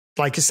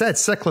like you said,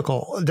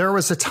 cyclical. There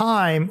was a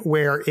time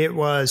where it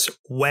was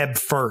web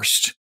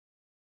first,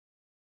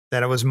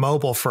 then it was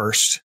mobile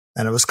first,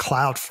 and it was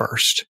cloud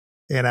first,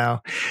 you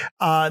know?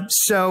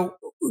 So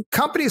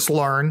companies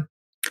learn,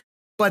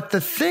 but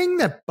the thing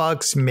that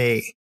bugs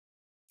me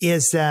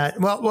is that,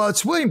 well,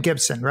 it's William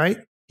Gibson, right?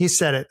 He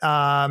said it.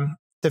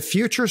 The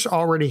future's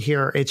already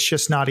here. It's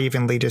just not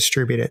evenly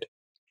distributed.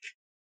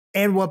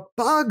 And what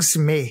bugs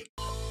me,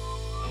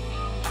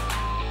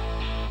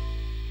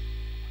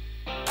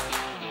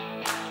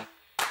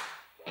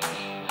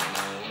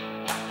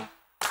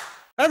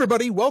 Hi,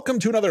 everybody. Welcome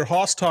to another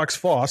HOSS Talks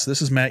FOSS.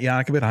 This is Matt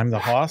Yonkovit. I'm the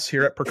HOSS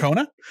here at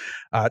Percona.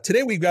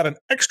 Today, we've got an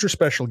extra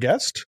special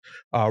guest,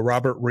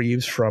 Robert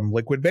Reeves from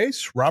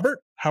Liquidbase. Robert,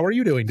 how are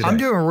you doing today? I'm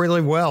doing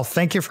really well.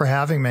 Thank you for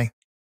having me.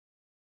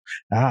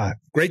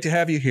 Great to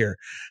have you here.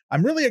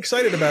 I'm really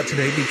excited about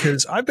today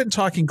because I've been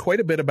talking quite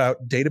a bit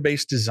about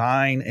database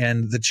design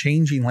and the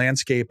changing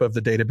landscape of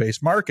the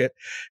database market.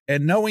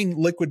 And knowing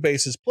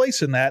Liquidbase's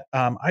place in that,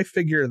 I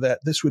figure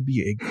that this would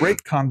be a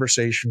great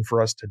conversation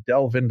for us to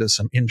delve into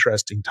some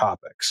interesting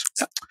topics.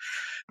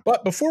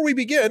 But before we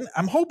begin,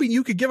 I'm hoping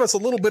you could give us a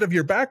little bit of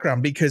your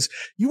background because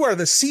you are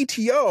the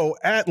CTO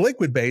at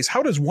Liquidbase.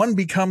 How does one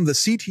become the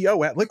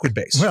CTO at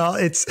Liquidbase? Well,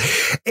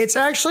 it's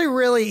actually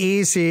really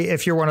easy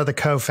if you're one of the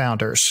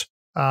co-founders.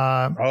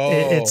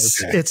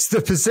 It's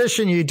the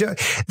position you do.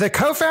 The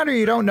co-founder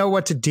you don't know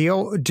what to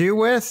do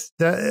with.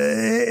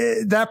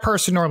 That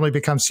person normally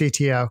becomes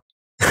CTO.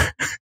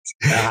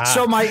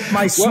 So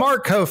my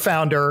smart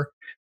co-founder,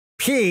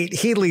 Pete,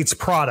 he leads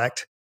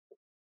product.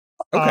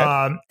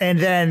 Okay. And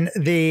then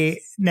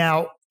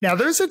now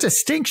there's a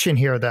distinction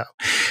here though,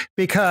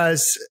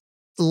 because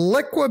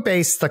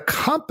Liquibase, the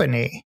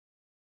company,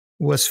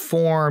 was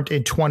formed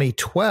in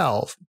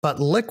 2012, but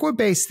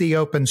Liquibase, the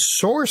open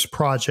source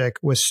project,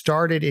 was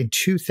started in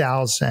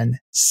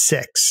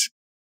 2006.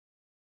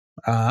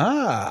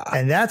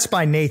 And that's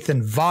by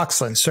Nathan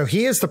Voxlin. So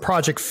he is the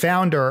project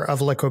founder of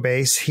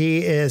Liquibase.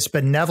 He is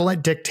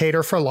benevolent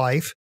dictator for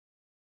life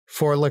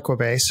for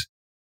Liquibase.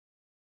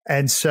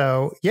 And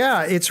so,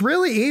 yeah, it's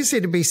really easy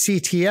to be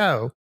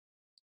CTO.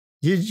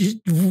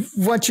 You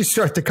once you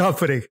start the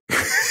company,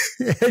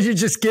 you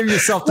just give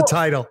yourself the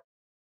title.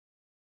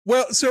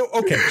 Well, so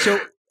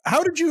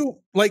how did you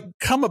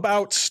come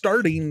about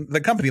starting the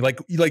company?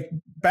 Like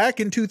back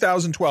in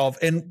 2012,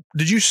 and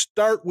did you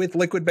start with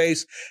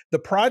Liquidbase, the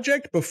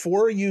project,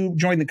 before you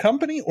joined the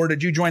company, or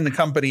did you join the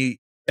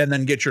company and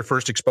then get your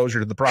first exposure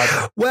to the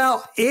project?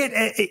 Well,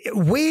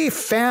 we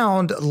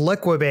found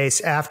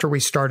Liquidbase after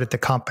we started the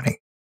company.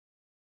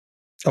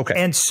 Okay.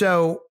 And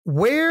so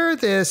where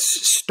this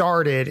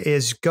started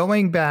is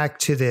going back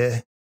to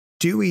the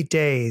dewy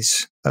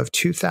days of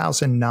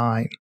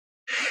 2009.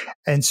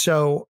 And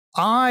so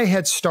I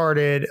had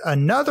started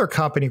another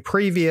company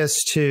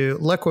previous to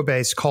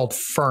Liquibase called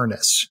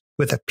Furnace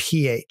with a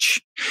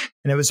PH.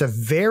 And it was a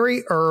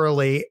very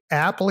early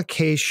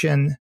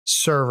application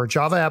server,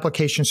 Java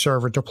application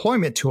server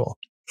deployment tool.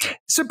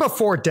 This is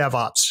before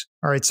DevOps.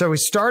 All right. So we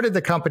started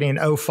the company in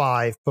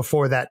 2005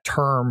 before that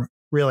term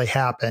really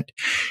happened.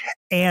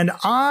 And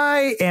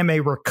I am a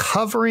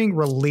recovering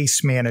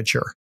release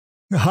manager.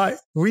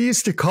 We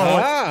used to call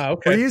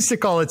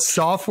it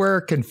software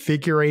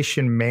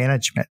configuration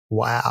management.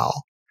 Wow.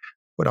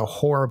 What a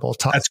horrible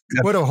title.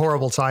 What a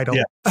horrible title.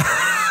 Yeah.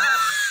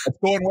 It's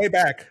going way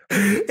back.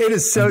 It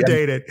is so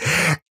dated.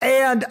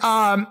 And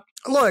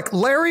look,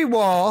 Larry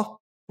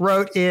Wall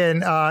wrote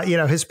in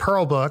his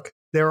Pearl book,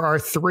 there are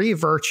 3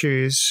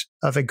 virtues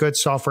of a good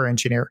software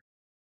engineer: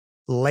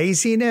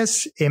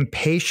 laziness,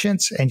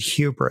 impatience, and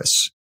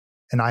hubris.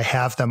 And I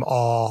have them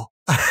all.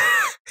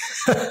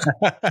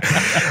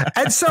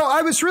 And so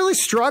I was really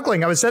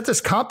struggling. I was at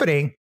this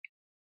company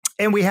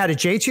and we had a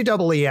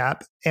J2EE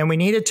app and we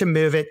needed to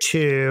move it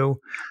to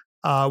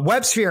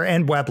WebSphere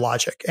and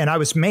WebLogic. And I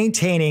was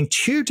maintaining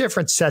 2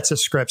 different sets of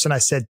scripts. And I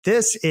said,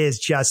 this is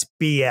just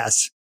BS.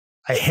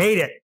 I hate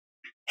it.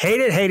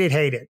 Hate it, hate it,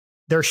 hate it.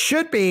 There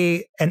should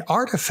be an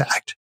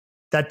artifact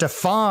that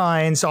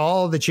defines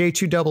all the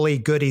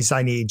J2EE goodies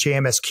I need,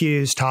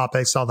 JMSQs,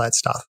 topics, all that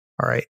stuff.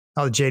 All right.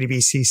 All the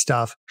JDBC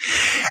stuff.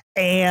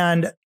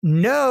 And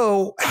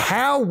know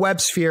how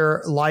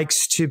WebSphere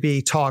likes to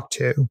be talked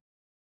to,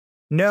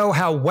 know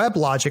how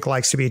WebLogic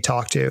likes to be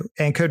talked to,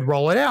 and could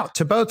roll it out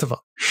to both of them.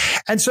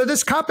 And so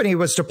this company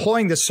was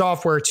deploying the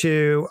software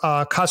to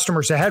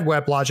customers that had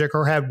WebLogic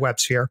or had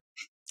WebSphere.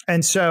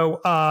 And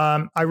so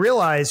I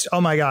realized, oh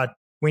my God,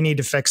 we need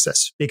to fix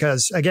this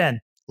because,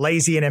 again,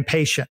 lazy and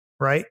impatient,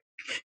 right?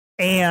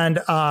 And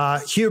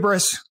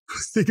hubris,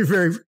 thinking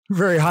very,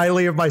 very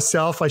highly of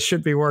myself. I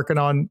should be working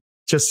on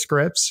just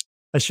scripts.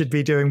 I should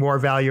be doing more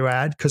value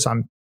add because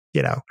I'm,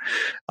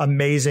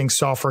 amazing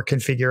software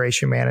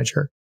configuration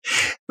manager.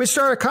 We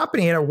started a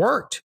company and it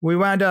worked. We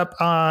wound up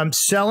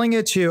selling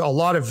it to a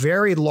lot of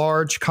very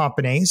large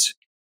companies.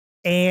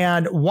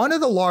 And one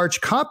of the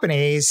large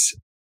companies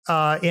in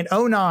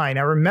 2009,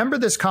 I remember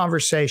this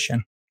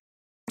conversation.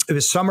 It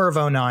was summer of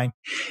 2009.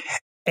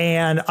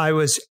 And I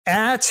was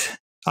at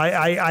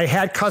I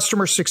had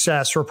customer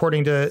success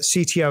reporting to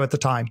CTO at the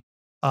time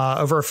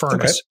over a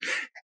Furnace.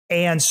 Okay.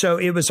 And so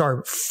it was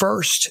our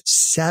first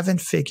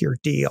 7-figure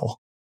deal.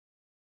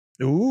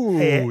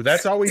 Ooh,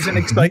 that's always an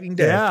exciting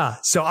day. Yeah.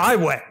 So I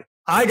went.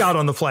 I got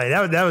on the plane.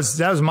 That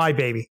was my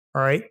baby.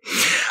 All right.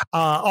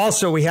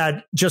 Also, we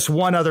had just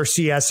one other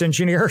CS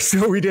engineer,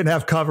 so we didn't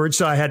have coverage,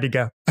 so I had to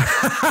go.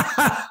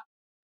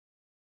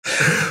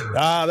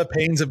 The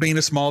pains of being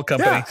a small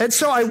company. Yeah. And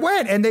so I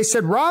went, and they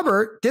said,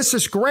 Robert, this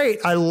is great.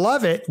 I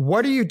love it.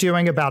 What are you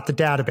doing about the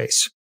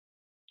database?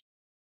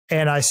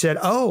 And I said,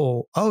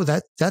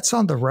 that's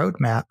on the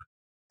roadmap.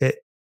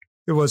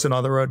 It wasn't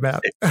on the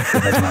roadmap.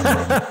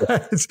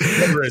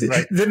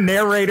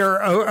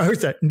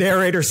 The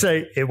narrator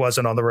say it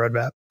wasn't on the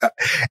roadmap.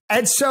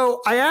 And so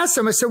I asked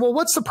them, I said, well,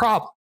 what's the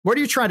problem? What are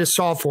you trying to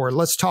solve for?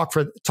 Let's talk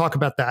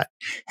about that.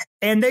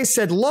 And they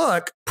said,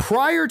 look,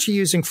 prior to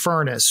using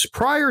Furnace,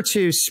 prior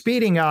to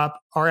speeding up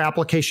our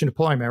application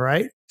deployment,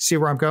 right? See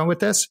where I'm going with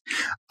this?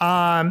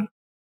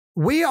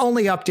 We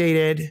only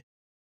updated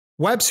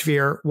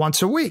WebSphere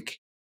once a week.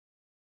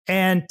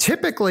 And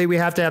typically we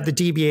have to have the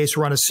DBAs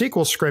run a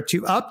SQL script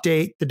to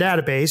update the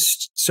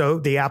database so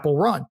the app will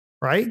run,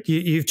 right?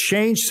 You've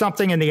changed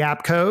something in the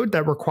app code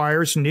that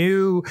requires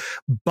new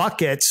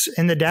buckets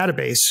in the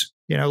database,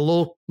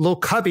 little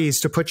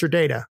cubbies to put your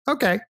data.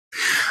 Okay.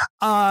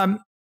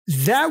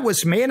 That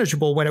was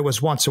manageable when it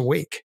was once a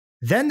week.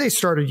 Then they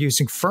started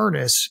using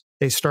Furnace.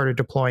 They started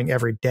deploying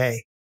every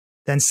day,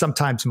 then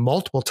sometimes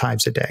multiple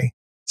times a day.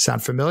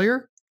 Sound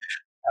familiar?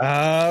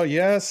 Oh,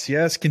 yes.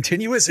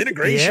 Continuous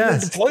integration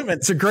and deployment.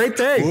 It's a great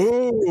thing.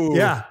 Ooh.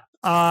 Yeah.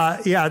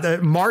 The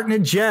Martin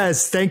and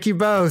Jez, thank you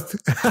both.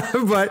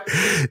 But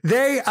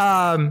they,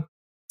 I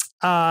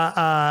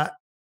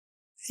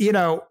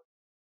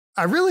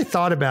really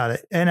thought about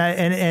it.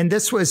 And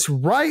this was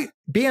right.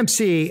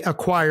 BMC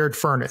acquired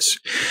Furnace.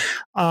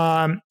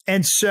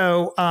 And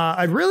so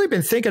I'd really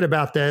been thinking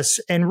about this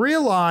and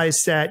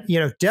realized that,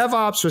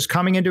 DevOps was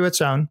coming into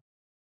its own.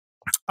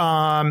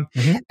 And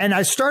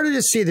I started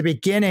to see the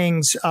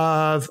beginnings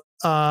of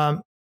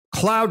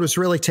cloud was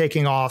really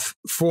taking off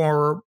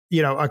for,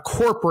 a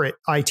corporate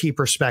IT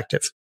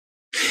perspective.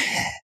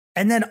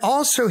 And then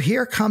also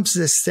here comes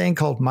this thing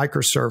called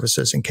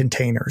microservices and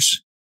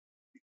containers.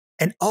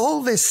 And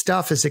all this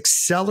stuff is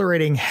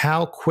accelerating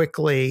how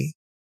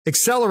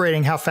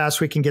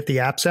fast we can get the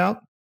apps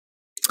out,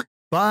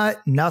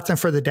 but nothing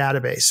for the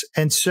database.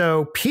 And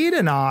so Pete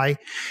and I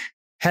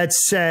had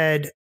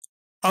said,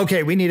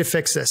 okay, we need to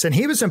fix this. And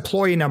he was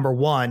employee number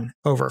 1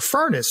 over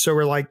Furnace. So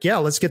we're like, yeah,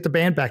 let's get the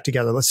band back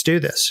together. Let's do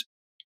this.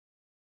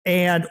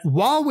 And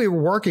while we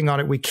were working on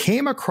it, we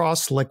came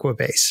across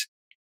Liquibase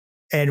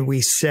and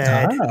we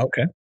said,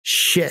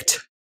 shit,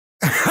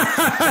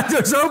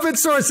 there's open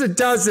source that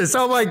does this.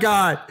 Oh my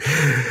God.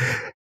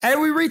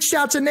 And we reached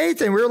out to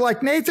Nathan. We were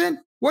like, Nathan,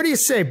 what do you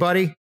say,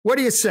 buddy? What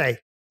do you say?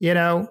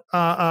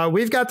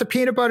 We've got the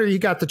peanut butter. You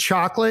got the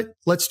chocolate.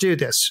 Let's do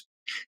this.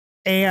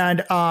 And,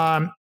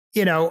 the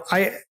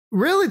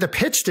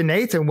pitch to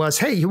Nathan was,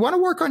 hey, you want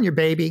to work on your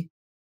baby?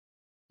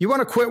 You want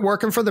to quit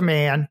working for the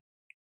man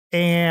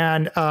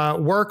and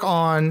work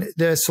on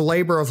this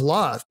labor of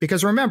love?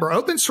 Because remember,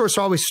 open source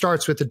always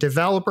starts with the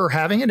developer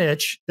having an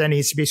itch that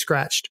needs to be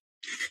scratched.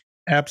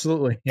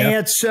 Absolutely. Yeah.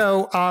 And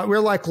so we're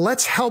like,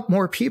 let's help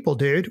more people,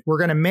 dude. We're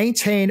going to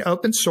maintain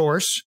open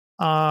source.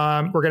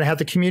 We're going to have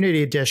the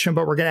community edition,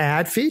 but we're going to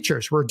add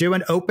features. We're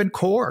doing open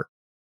core.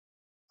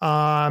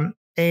 And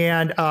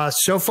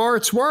so far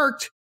it's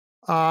worked.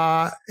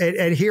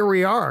 And here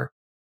we are.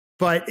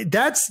 But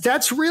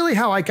that's really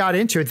how I got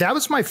into it. That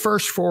was my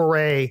first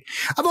foray.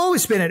 I've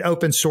always been an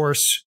open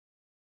source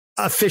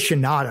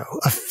aficionado,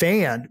 a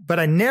fan, but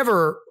I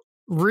never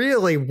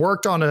really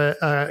worked on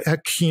a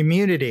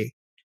community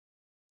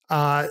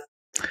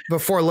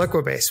before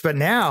Liquibase. But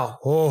now,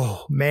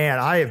 oh man,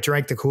 I have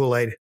drank the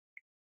Kool-Aid.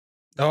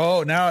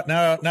 Oh,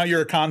 now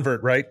you're a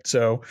convert, right?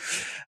 So,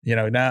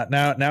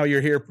 now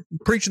you're here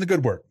preaching the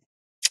good word.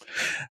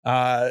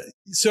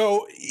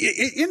 So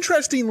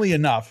interestingly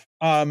enough,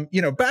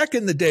 back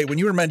in the day when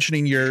you were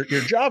mentioning your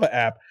Java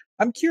app,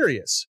 I'm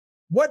curious,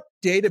 what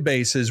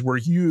databases were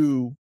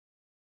you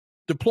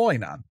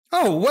deploying on?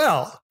 Oh,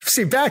 well,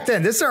 see, back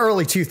then, this is the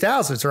early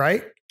 2000s,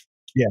 right?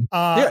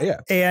 Yeah.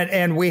 Yeah.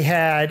 And we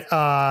had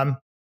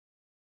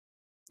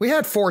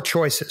 4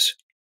 choices.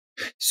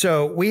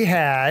 So we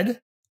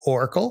had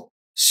Oracle,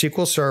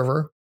 SQL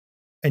Server,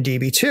 and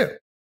DB2.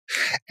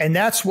 And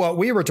that's what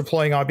we were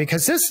deploying on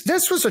because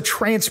this was a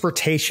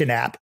transportation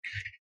app.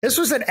 This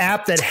was an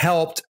app that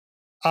helped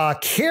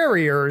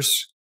carriers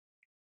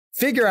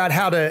figure out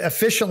how to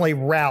efficiently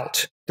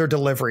route their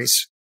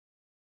deliveries.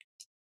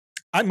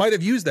 I might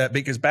have used that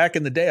because back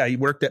in the day I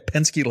worked at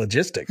Penske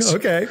Logistics.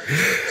 Okay.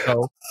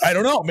 So I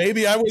don't know.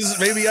 Maybe I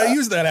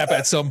used that app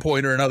at some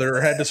point or another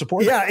or had to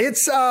support it. Yeah,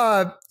 it's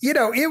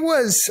it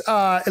was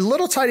a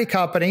little tiny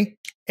company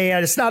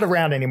and it's not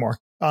around anymore.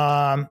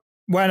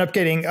 Wound up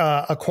getting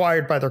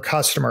acquired by their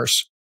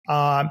customers.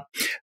 But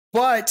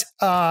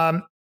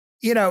there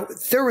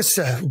was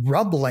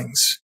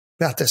rumblings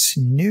about this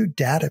new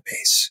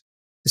database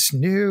this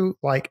new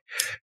like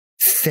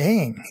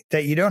thing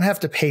that you don't have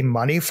to pay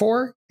money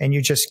for and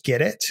you just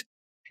get it.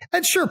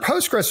 And sure,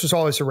 Postgres was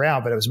always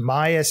around, but it was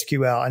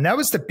MySQL, and that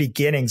was the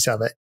beginnings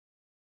of it.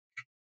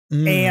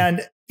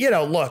 And,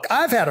 look,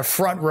 I've had a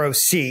front row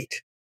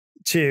seat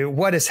to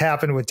what has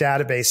happened with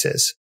databases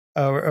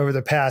over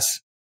the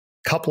past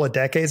couple of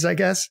decades, I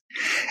guess.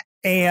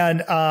 And,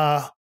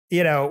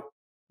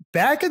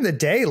 back in the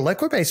day,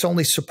 Liquibase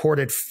only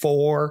supported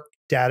 4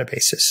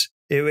 databases.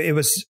 It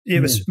was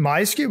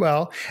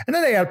MySQL, and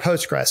then they had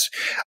Postgres.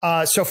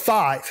 So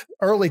 5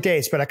 early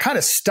days, but I kind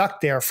of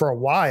stuck there for a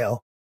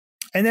while.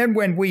 And then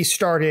when we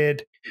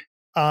started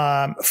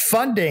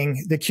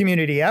funding the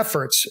community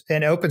efforts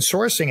and open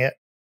sourcing it,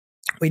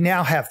 we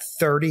now have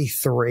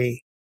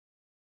 33.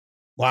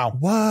 Wow.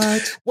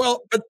 What?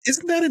 Well, but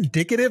isn't that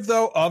indicative,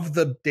 though, of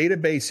the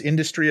database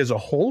industry as a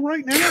whole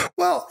right now?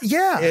 Well,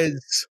 yeah.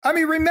 I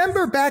mean,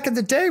 remember back in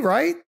the day,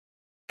 right?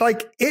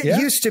 Like it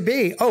used to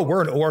be,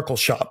 we're an Oracle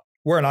shop.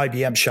 We're an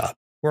IBM shop.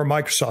 We're a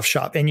Microsoft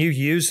shop. And you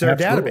use their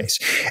database.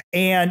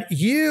 And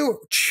you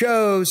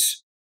chose,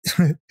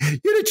 you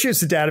didn't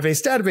choose the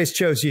database. Database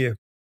chose you.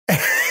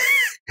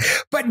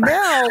 But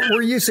now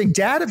we're using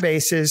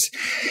databases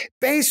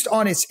based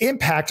on its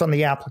impact on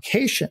the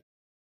application.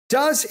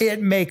 Does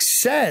it make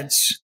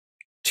sense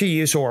to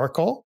use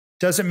Oracle?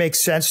 Does it make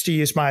sense to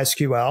use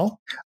MySQL?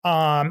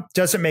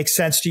 Does it make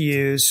sense to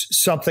use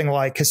something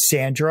like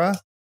Cassandra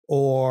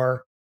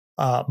or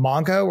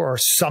Mongo or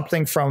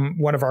something from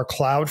one of our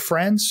cloud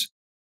friends?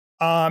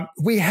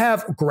 We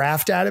have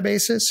graph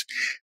databases.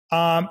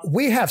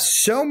 We have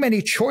so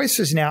many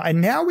choices now,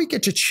 and now we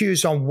get to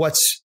choose on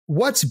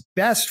what's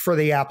best for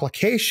the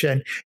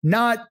application,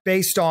 not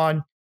based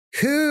on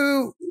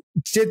who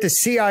did the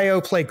CIO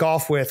play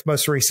golf with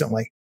most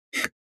recently.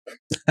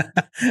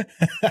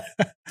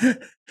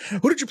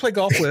 Who did you play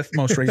golf with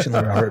most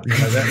recently, Robert?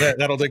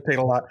 That'll dictate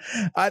a lot.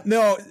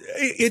 No,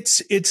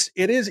 it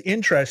is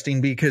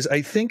interesting because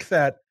I think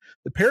that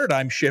the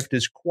paradigm shift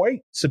is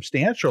quite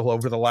substantial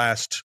over the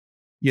last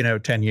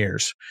 10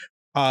 years.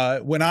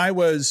 When I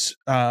was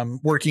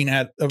working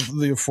at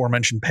the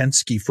aforementioned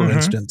Penske, for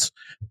instance,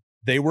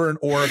 they were an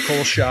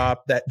Oracle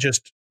shop that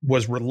just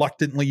was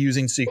reluctantly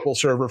using SQL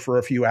Server for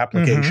a few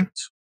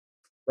applications,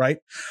 right?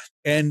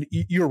 And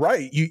you're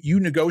right. You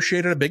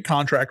negotiated a big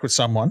contract with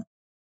someone,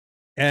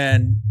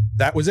 and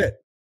that was it.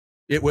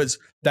 It was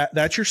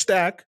that's your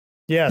stack.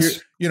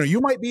 Yes. You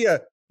might be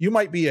a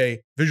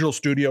Visual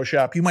Studio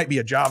shop, you might be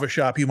a Java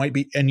shop, you might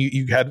be, and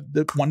you had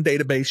the one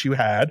database you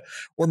had,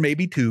 or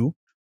maybe 2,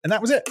 and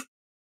that was it.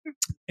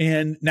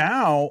 And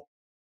now,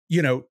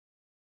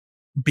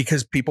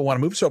 because people want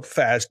to move so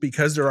fast,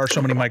 because there are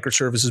so many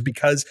microservices,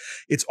 because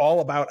it's all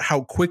about how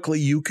quickly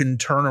you can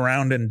turn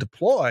around and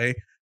deploy,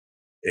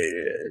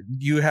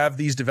 you have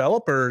these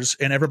developers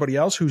and everybody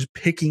else who's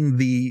picking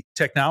the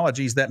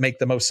technologies that make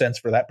the most sense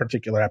for that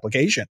particular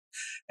application.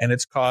 And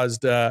it's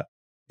caused an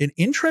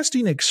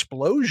interesting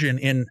explosion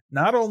in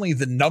not only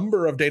the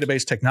number of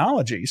database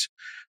technologies,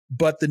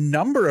 but the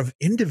number of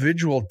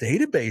individual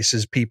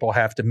databases people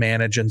have to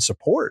manage and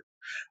support.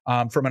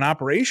 From an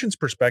operations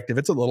perspective,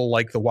 it's a little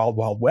like the Wild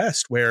Wild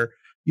West, where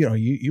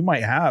you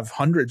might have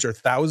hundreds or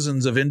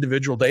thousands of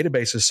individual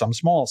databases, some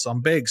small,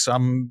 some big,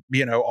 some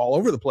all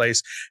over the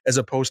place, as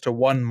opposed to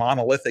one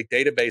monolithic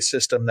database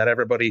system that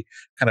everybody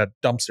kind of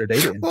dumps their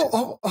data into.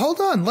 Well, hold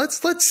on.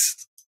 Let's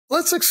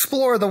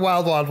explore the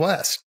Wild Wild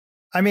West.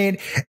 I mean,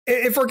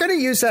 if we're going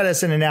to use that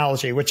as an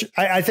analogy, which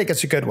I think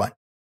it's a good one,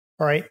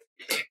 all right,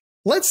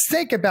 let's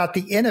think about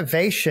the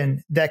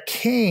innovation that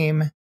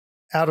came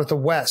out of the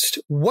West.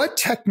 What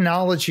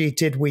technology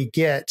did we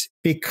get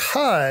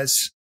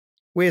because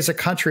we as a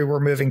country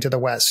were moving to the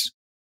West?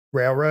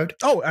 Railroad?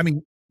 Oh, I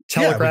mean,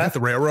 telegraph? Yeah, we got the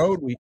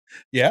railroad.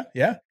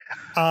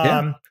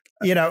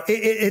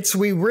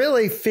 We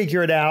really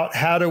figured out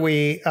how do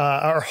we,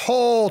 our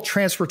whole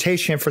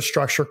transportation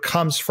infrastructure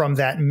comes from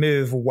that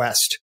move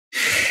west.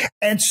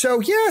 And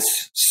so,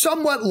 yes,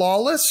 somewhat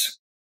lawless.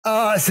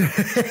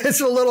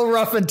 It's a little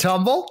rough and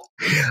tumble.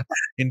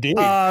 Indeed.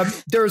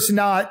 There's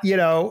not,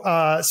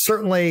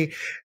 certainly,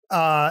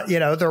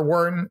 there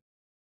weren't,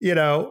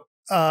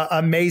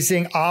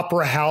 amazing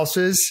opera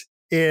houses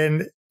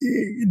in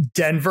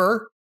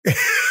Denver.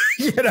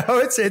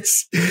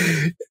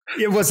 It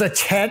was a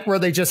tent where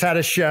they just had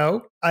a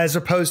show as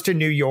opposed to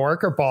New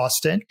York or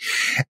Boston.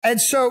 And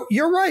so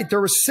you're right.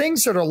 There was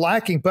things that are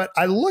lacking, but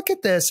I look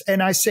at this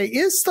and I say,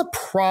 is the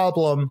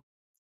problem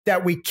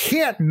that we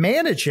can't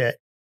manage it?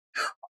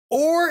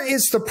 Or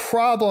is the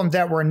problem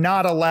that we're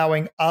not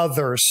allowing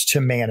others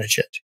to manage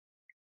it?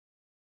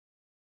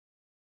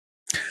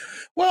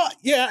 Well,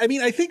 yeah, I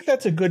mean, I think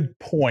that's a good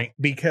point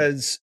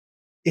because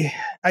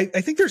I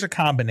think there's a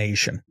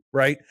combination,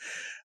 right?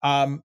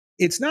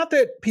 It's not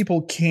that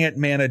people can't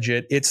manage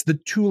it. It's the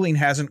tooling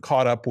hasn't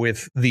caught up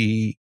with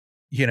the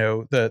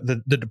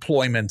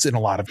deployments in a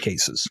lot of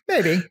cases.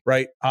 Maybe.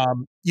 Right.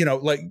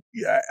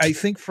 I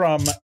think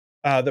from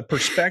the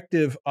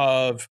perspective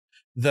of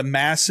the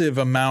massive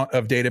amount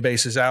of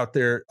databases out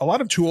there, a lot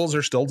of tools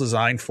are still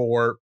designed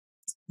for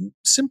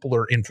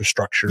simpler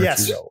infrastructure,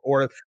 yes. if you will,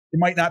 or it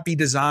might not be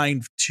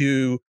designed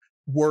to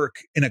work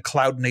in a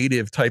cloud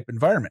native type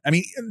environment. I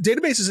mean,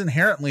 databases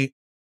inherently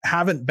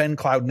haven't been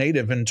cloud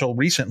native until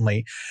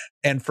recently.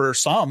 And for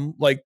some,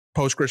 like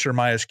Postgres or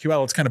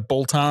MySQL, it's kind of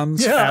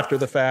bolt-ons after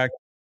the fact.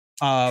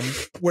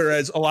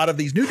 Whereas a lot of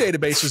these new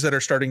databases that are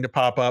starting to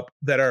pop up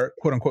that are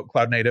quote unquote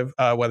cloud native,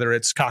 whether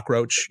it's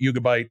Cockroach,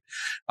 Yonkovit,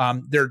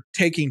 they're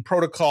taking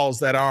protocols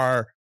that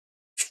are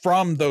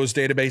from those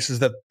databases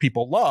that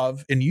people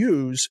love and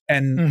use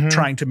and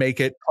trying to make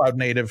it cloud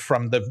native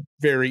from the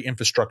very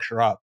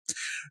infrastructure up.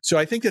 So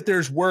I think that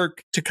there's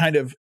work to kind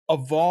of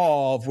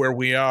evolve where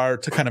we are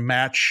to kind of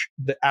match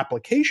the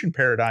application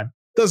paradigm.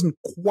 Doesn't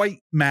quite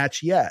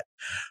match yet.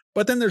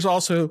 But then there's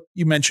also,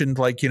 you mentioned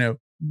like,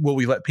 will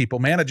we let people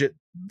manage it?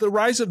 The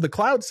rise of the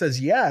cloud says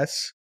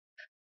yes.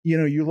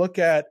 You look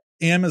at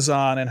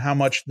Amazon and how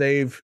much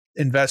they've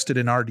invested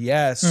in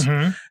RDS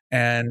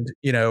and,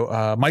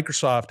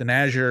 Microsoft and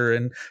Azure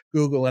and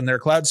Google and their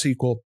Cloud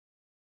SQL,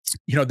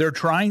 they're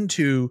trying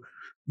to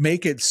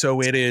make it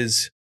so it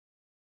is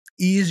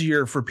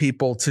easier for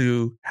people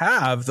to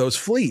have those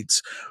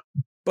fleets.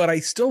 But I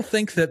still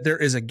think that there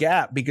is a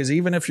gap because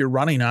even if you're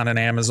running on an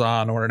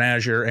Amazon or an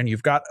Azure and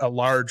you've got a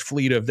large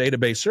fleet of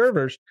database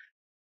servers,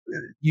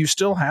 you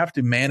still have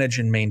to manage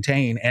and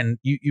maintain, and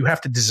you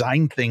have to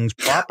design things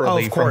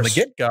properly from the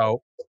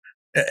get-go.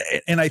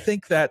 And I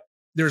think that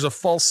there's a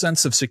false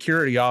sense of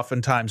security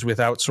oftentimes with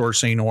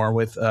outsourcing or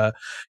with,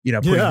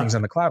 putting things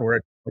on the cloud where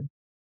it's like,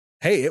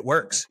 hey, it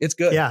works. It's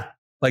good. Yeah.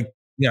 Like,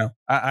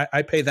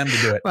 I pay them to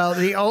do it. Well,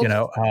 the old,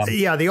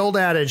 the old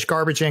adage,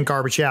 garbage in,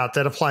 garbage out,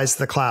 that applies to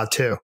the cloud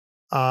too.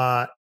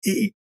 And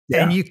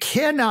you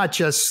cannot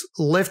just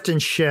lift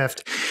and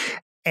shift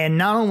and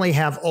not only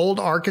have old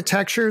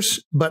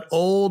architectures, but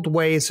old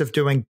ways of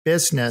doing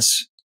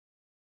business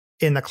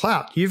in the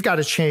cloud. You've got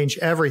to change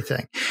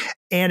everything.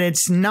 And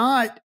it's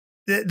not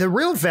the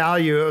real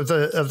value of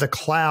the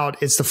cloud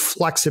is the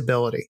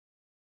flexibility.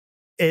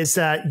 Is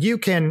that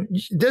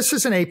this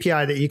is an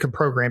API that you can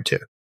program to.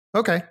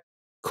 Okay,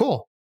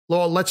 cool.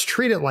 Well, let's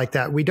treat it like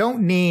that. We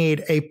don't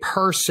need a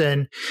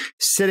person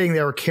sitting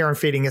there care and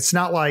feeding. It's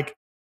not like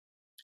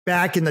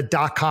back in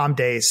the .com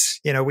days,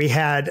 we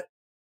had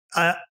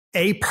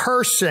a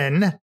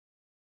person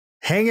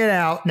hanging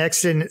out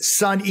next to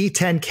Sun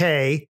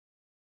E10K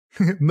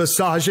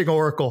massaging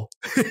Oracle.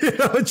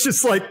 It's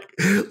just like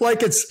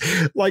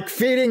it's like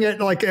feeding it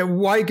like a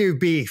Wagyu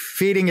beef,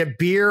 feeding it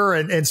beer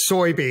and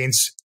soybeans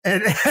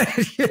and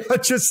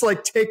just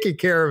like taking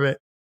care of it.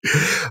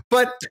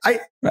 But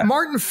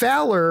Martin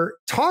Fowler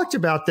talked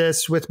about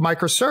this with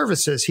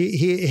microservices.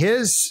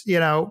 His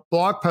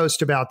blog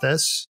post about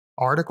this,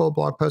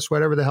 blog post,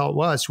 whatever the hell it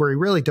was, where he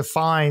really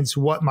defines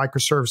what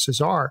microservices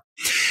are.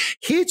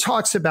 He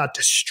talks about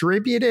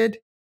distributed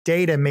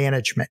data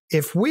management.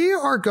 If we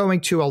are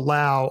going to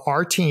allow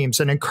our teams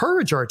and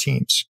encourage our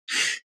teams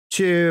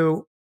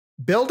to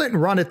build it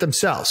and run it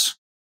themselves,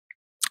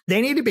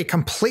 they need to be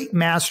complete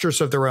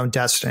masters of their own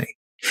destiny.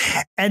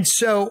 And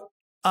so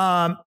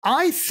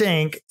I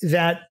think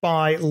that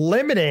by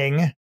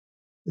limiting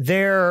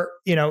their,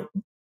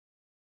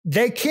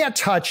 they can't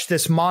touch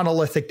this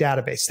monolithic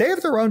database. They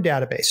have their own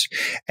database.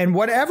 And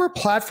whatever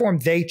platform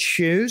they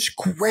choose,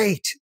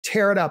 great,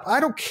 tear it up. I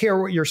don't care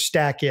what your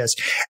stack is.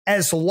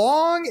 As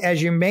long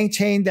as you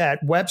maintain that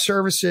web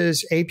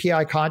services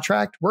API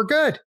contract, we're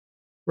good.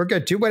 We're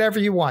good. Do whatever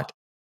you want.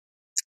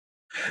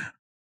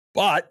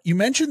 But you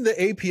mentioned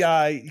the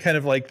API, kind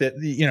of like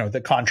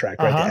the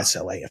contract, right? The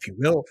SLA, if you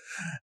will.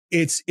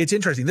 It's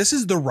interesting. This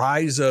is the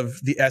rise of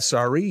the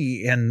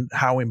SRE and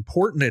how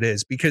important it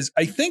is, because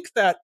I think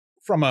that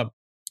from an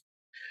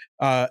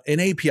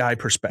API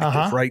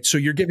perspective, right? So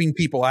you're giving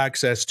people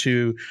access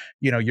to,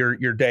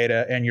 your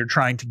data, and you're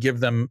trying to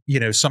give them,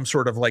 some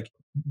sort of like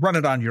run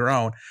it on your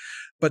own.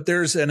 But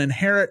there's an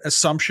inherent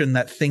assumption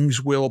that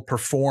things will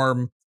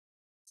perform,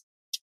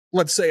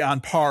 let's say, on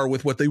par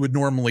with what they would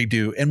normally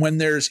do. And when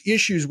there's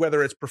issues,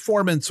 whether it's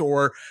performance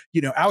or,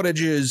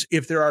 outages,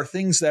 if there are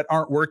things that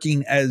aren't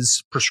working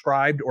as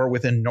prescribed or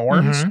within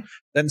norms,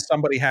 then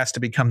somebody has to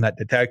become that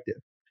detective.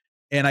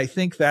 And I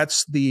think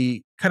that's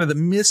the kind of the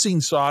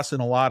missing sauce in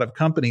a lot of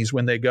companies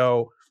when they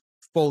go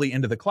fully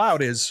into the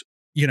cloud is,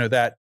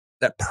 that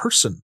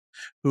person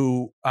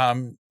who,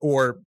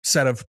 or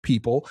set of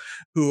people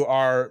who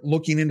are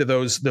looking into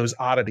those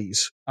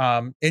oddities.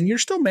 And you're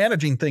still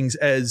managing things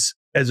as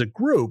a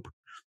group,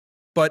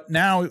 but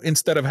now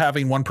instead of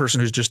having one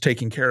person who's just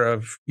taking care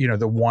of,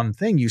 the one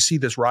thing, you see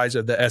this rise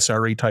of the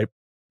SRE type,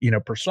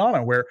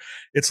 persona where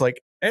it's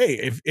like,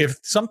 hey, if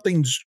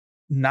something's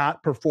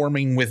not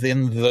performing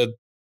within the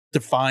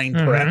defined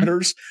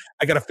parameters,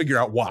 I got to figure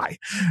out why.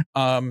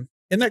 And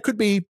that could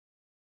be,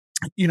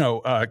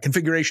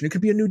 configuration. It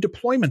could be a new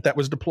deployment that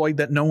was deployed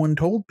that no one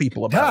told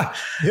people about.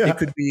 It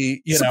could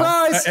be,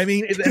 surprise!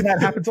 That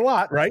happens a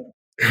lot, right?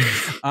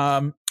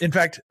 In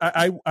fact,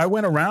 I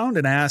went around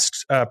and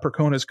asked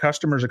Percona's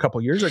customers a couple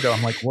of years ago.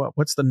 I'm like,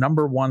 what's the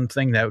number one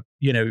thing that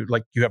you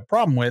have a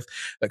problem with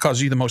that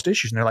causes you the most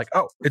issues? And they're like,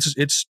 oh,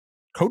 it's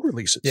code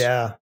releases.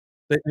 Yeah,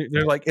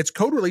 They're like, it's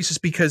code releases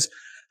because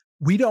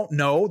we don't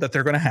know that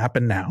they're going to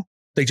happen now.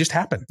 They just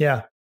happen.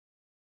 Yeah.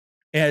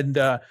 And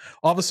all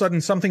of a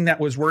sudden, something that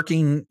was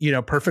working,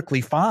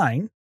 perfectly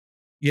fine,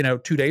 2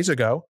 days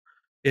ago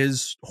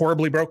is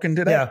horribly broken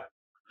today. Yeah.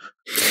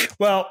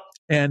 Well,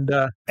 and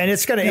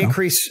it's going to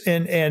increase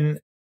in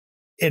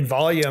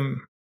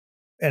volume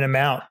and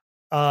amount.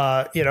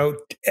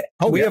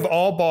 We have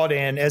all bought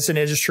in as an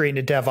industry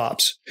into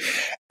DevOps.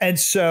 And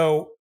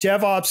so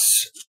DevOps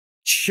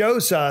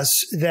shows us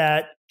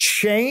that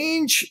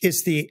change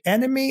is the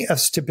enemy of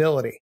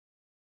stability.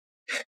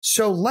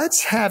 So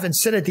let's have,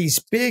 instead of these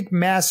big,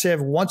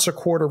 massive, once a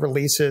quarter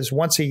releases,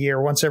 once a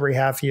year, once every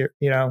half year,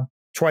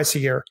 twice a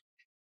year,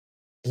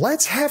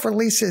 let's have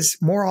releases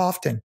more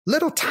often,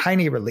 little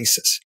tiny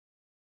releases.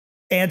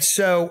 And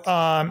so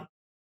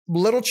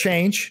little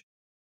change,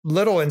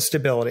 little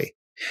instability.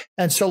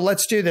 And so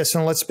let's do this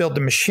and let's build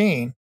the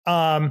machine.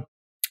 And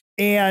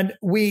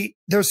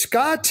there's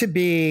got to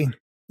be,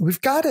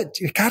 we've got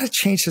to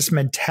change this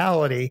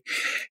mentality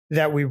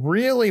that we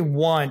really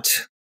want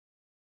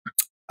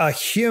a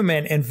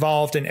human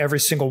involved in every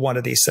single one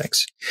of these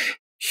things.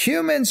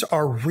 Humans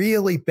are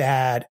really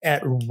bad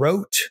at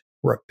rote,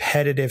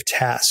 repetitive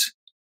tasks.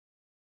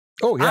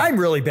 Oh, yeah. I'm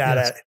really bad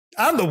at it.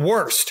 I'm the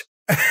worst.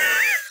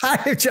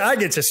 I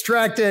get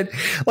distracted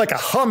like a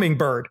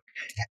hummingbird.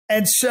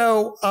 And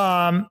so,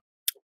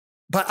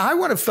 but I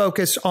want to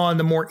focus on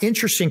the more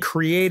interesting,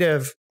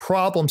 creative,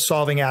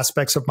 problem-solving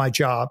aspects of my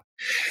job.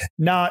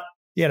 Not,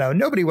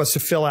 nobody wants to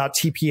fill out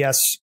TPS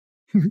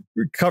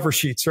cover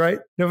sheets, right?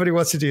 Nobody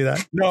wants to do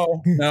that.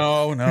 No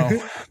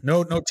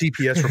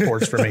TPS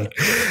reports for me.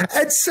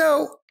 And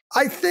so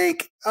I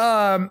think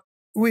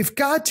we've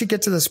got to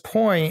get to this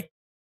point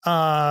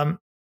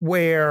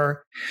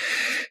where,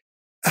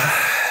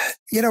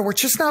 we're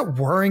just not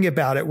worrying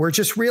about it. We're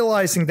just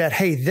realizing that,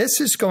 hey,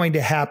 this is going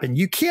to happen.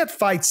 You can't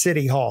fight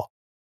City Hall.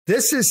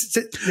 This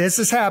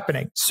is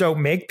happening. So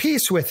make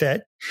peace with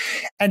it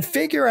and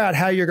figure out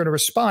how you're going to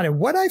respond. And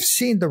what I've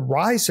seen the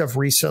rise of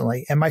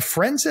recently, and my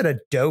friends at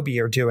Adobe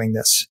are doing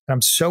this, and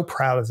I'm so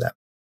proud of them.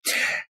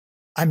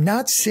 I'm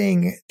not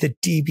seeing the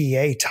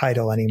DBA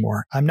title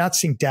anymore. I'm not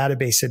seeing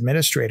database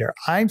administrator.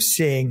 I'm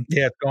seeing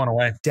it's going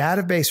away.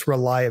 Database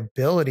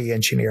reliability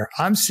engineer.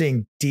 I'm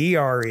seeing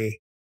DRE.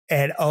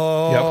 And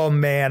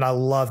man, I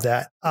love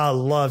that. I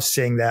love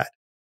seeing that.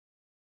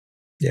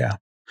 Yeah.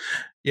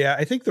 Yeah,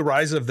 I think the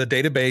rise of the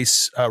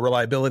database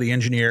reliability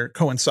engineer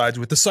coincides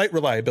with the site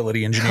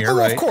reliability engineer,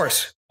 right? Of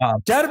course.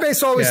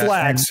 Database always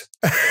lags.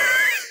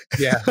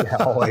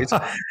 Always.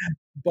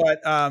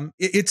 But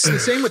it's the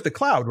same with the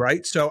cloud,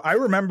 right? So I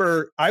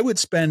remember I would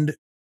spend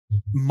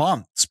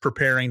months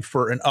preparing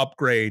for an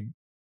upgrade,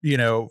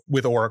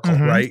 with Oracle,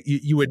 right?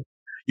 You would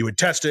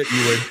test it.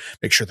 You would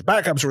make sure the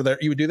backups were there.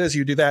 You would do this, you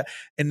would do that.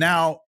 And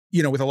now,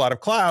 with a lot of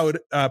cloud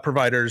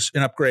providers,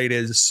 an upgrade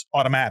is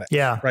automatic.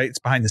 Yeah. Right. It's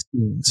behind the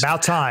scenes.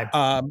 About time.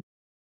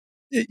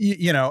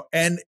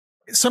 And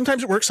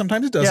sometimes it works,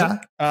 sometimes it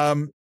doesn't.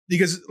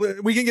 Because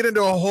we can get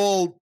into a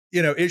whole,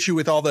 issue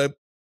with all the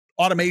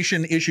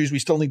automation issues we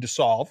still need to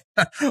solve.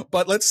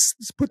 But let's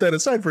put that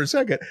aside for a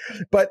second.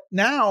 But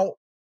now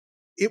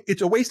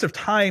it's a waste of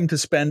time to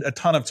spend a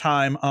ton of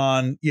time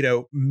on,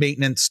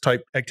 maintenance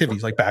type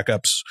activities like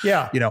backups.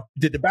 Yeah.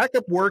 Did the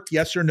backup work?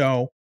 Yes or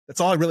no? That's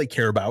all I really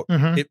care about.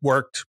 It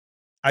worked.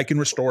 I can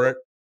restore it.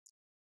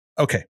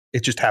 Okay.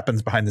 It just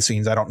happens behind the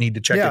scenes. I don't need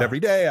to check it every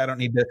day. I don't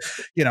need to,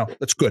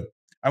 that's good.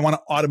 I want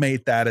to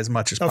automate that as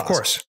much as possible. Of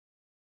course.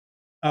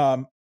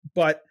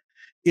 But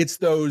it's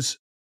those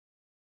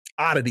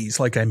oddities,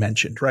 like I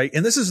mentioned, right?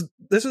 And this is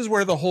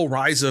where the whole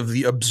rise of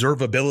the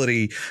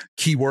observability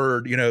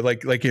keyword,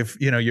 like if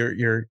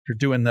you're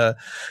doing the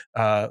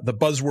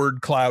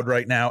buzzword cloud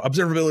right now,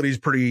 observability is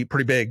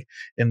pretty big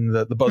in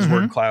the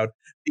buzzword cloud,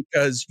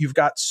 because you've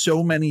got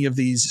so many of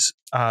these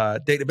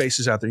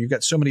databases out there, you've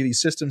got so many of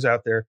these systems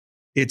out there.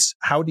 It's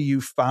how do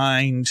you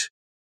find,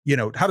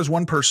 how does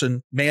one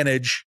person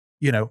manage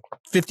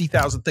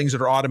 50,000 things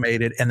that are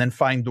automated and then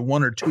find the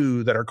one or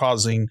two that are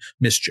causing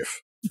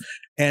mischief?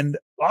 And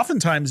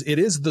oftentimes it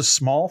is the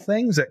small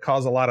things that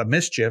cause a lot of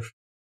mischief,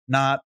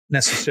 not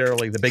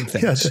necessarily the big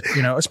things,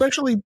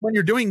 especially when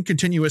you're doing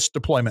continuous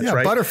deployments,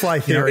 right? Butterfly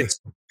theory.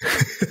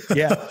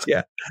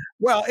 Yeah.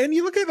 Well, and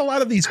you look at a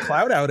lot of these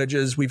cloud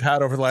outages we've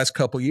had over the last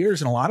couple of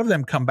years, and a lot of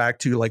them come back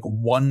to like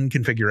one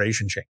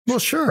configuration change. Well,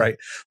 sure. Right.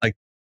 Like,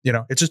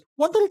 it's just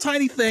one little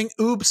tiny thing.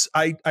 Oops,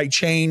 I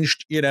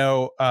changed,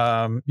 the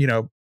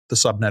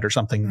subnet or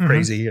something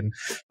crazy, and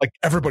like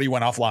everybody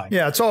went offline.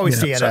 Yeah, it's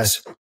always DNS.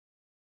 So,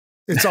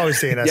 it's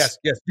always DNS. Yes.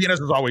 DNS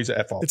is always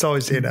at fault. It's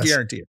always DNS.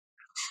 Guarantee it.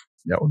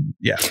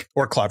 Yeah.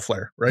 Or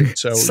Cloudflare, right?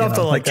 So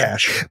something like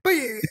cache. That. But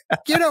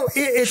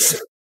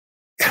it's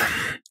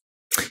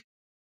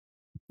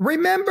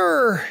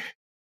remember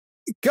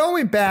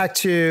going back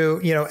to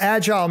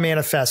Agile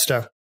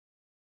Manifesto,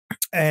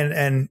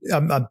 and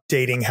I'm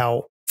dating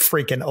how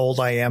freaking old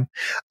I am.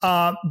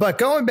 But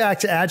going back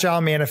to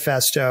Agile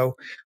Manifesto,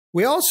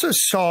 we also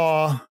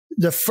saw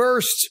the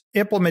first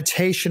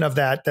implementation of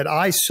that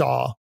I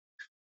saw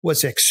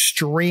was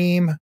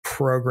extreme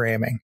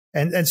programming.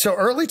 And so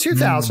early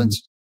 2000s.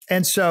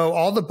 And so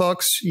all the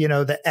books,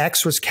 the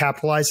X was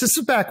capitalized. This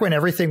is back when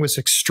everything was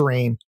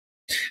extreme.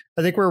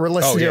 I think we were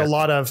listening to a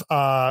lot of,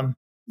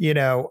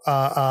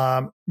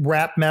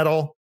 rap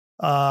metal,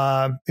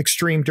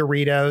 extreme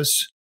Doritos,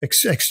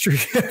 extreme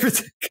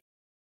everything.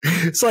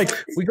 It's like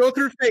we go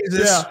through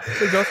phases. Yeah.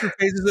 We go through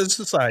phases of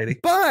society.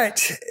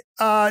 But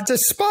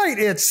despite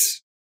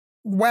its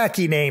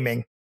wacky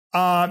naming,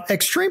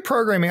 extreme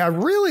programming, I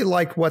really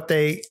liked what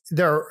the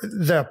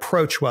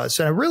approach was,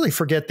 and I really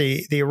forget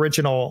the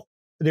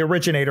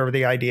originator of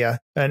the idea,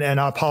 and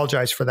I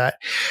apologize for that.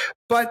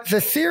 But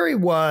the theory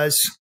was,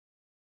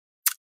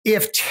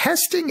 if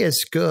testing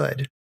is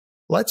good,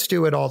 let's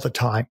do it all the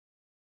time.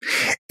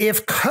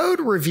 If code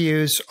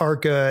reviews are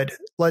good,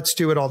 let's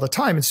do it all the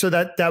time. And so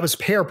that was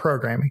pair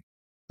programming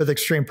with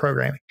extreme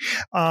programming.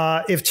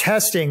 If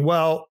testing,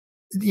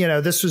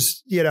 this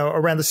was,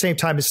 around the same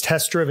time as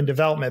test-driven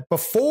development.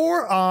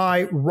 Before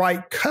I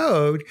write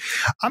code,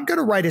 I'm going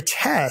to write a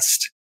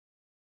test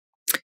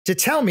to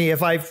tell me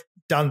if I've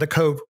done the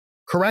code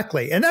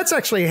correctly. And that's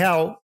actually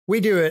how we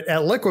do it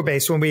at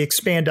Liquibase when we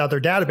expand other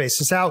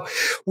databases, how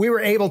we were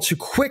able to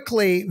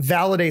quickly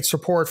validate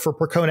support for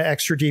Percona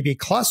XtraDB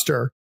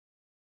cluster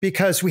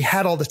because we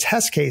had all the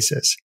test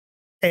cases.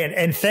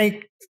 And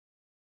thank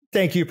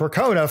you,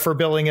 Percona, for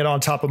building it on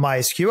top of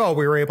MySQL.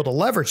 We were able to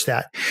leverage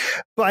that.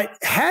 But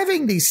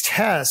having these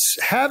tests,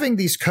 having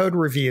these code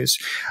reviews,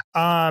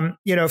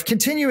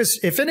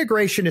 if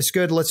integration is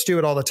good, let's do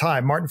it all the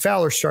time. Martin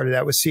Fowler started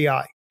that with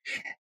CI.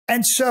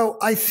 And so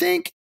I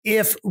think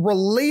if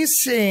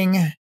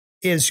releasing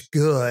is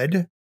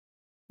good,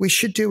 we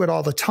should do it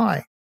all the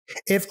time.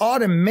 If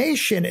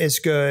automation is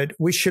good,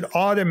 we should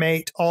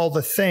automate all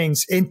the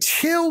things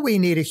until we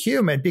need a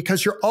human,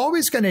 because you're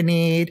always going to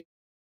need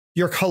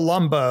your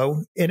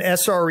Columbo in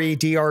SRE,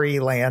 DRE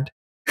land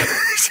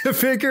to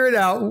figure it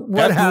out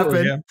what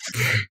happened. Yeah.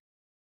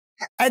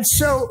 And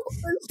so,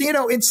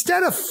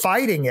 instead of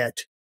fighting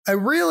it, I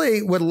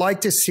really would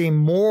like to see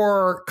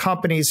more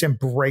companies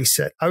embrace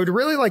it. I would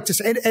really like to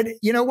see, and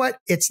you know what?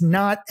 It's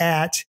not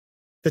at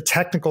the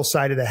technical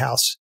side of the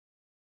house.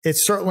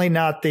 It's certainly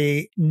not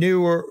the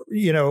newer,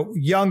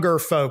 younger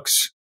folks,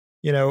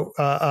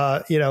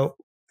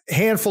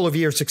 handful of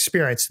years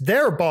experience.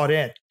 They're bought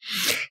in.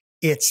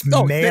 It's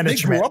management. They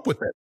grew up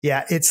with it.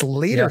 Yeah, it's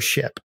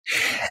leadership.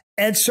 Yeah.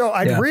 And so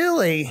I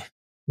really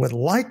would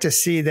like to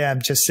see them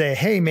just say,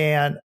 hey,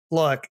 man,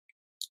 look,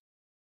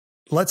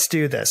 let's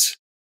do this.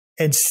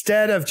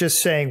 Instead of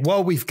just saying,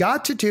 well, we've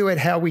got to do it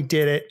how we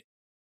did it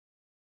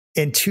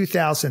in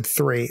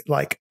 2003.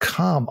 Like,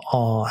 come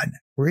on.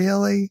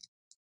 Really?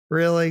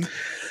 Really?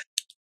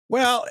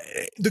 Well,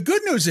 the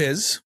good news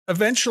is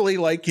eventually,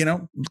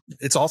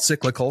 it's all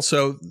cyclical.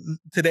 So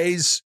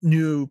today's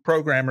new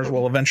programmers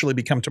will eventually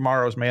become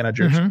tomorrow's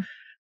managers.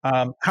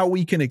 Mm-hmm. How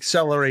we can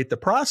accelerate the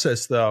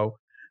process, though,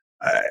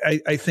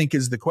 I think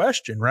is the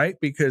question, right?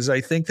 Because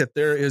I think that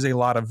there is a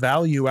lot of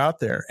value out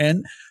there.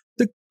 And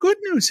the good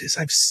news is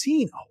I've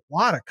seen a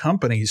lot of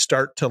companies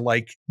start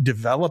to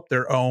develop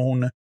their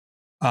own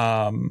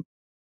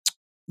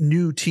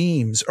new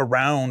teams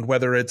around,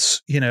 whether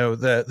it's,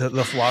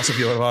 the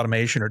philosophy of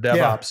automation or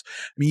DevOps.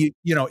 Yeah. I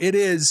mean, it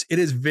is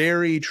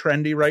very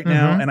trendy right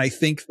now. And I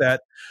think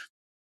that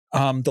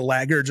the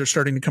laggards are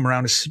starting to come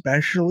around,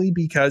 especially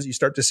because you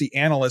start to see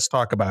analysts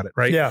talk about it,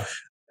 right? Yeah.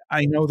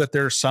 I know that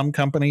there are some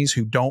companies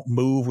who don't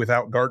move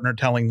without Gartner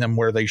telling them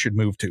where they should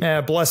move to. Yeah,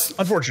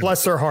 unfortunately,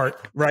 bless their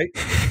heart. Right.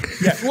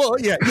 Yeah. Well,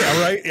 yeah,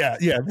 right.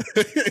 Yeah.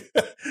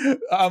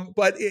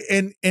 But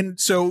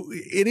so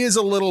it is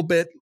a little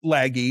bit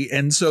laggy.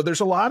 And so there's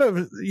a lot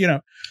of,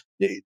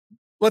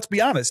 let's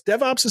be honest,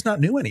 DevOps is not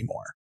new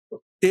anymore.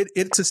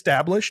 It's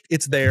established.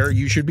 It's there.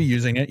 You should be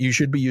using it. You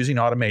should be using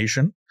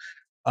automation.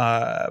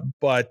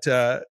 But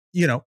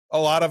a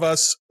lot of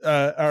us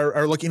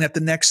are looking at the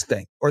next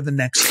thing or the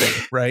next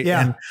thing, right?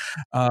 Yeah.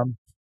 And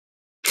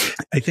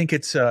I think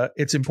it's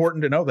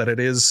important to know that it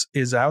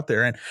is out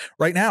there. And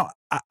right now,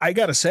 I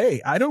got to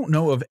say, I don't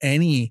know of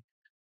any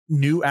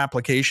new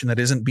application that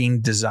isn't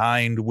being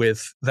designed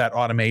with that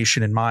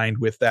automation in mind,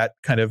 with that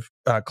kind of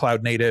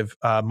cloud native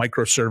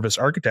microservice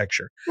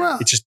architecture. Well,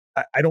 it's just,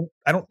 I don't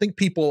think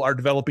people are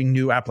developing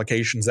new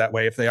applications that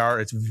way. If they are,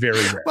 it's very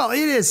rare. Well, it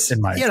is,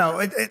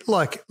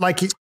 look,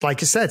 like you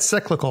said,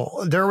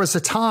 cyclical. There was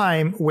a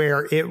time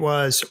where it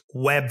was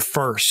web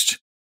first,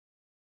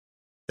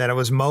 then it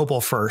was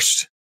mobile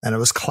first, and it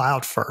was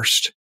cloud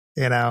first,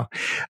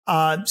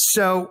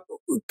 So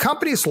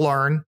companies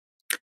learn.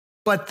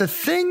 But the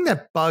thing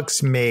that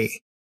bugs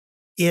me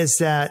is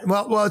that,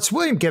 well, it's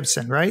William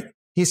Gibson, right?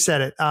 He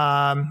said it.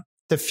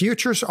 The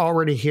future's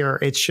already here.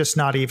 It's just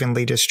not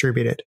evenly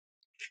distributed.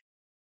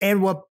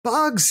 And what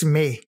bugs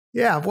me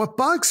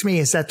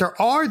is that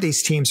there are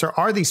these teams, there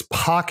are these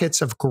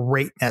pockets of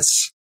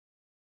greatness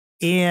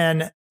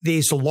in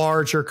these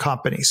larger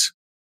companies.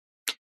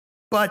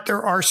 But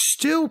there are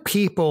still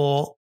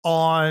people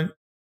on,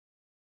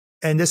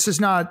 and this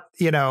is not,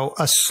 a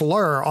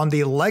slur, on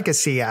the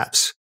legacy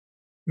apps,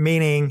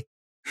 meaning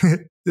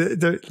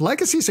the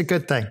legacy is a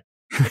good thing.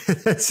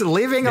 It's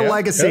leaving a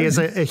legacy as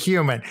a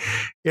human,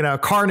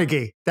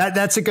 Carnegie,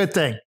 that's a good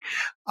thing.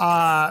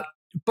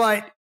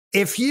 But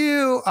if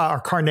you,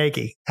 or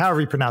Carnegie,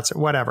 however you pronounce it,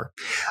 whatever.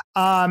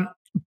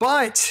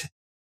 But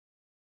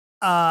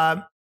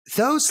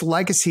those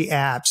legacy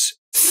apps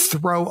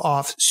throw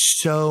off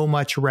so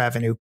much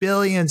revenue,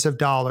 billions of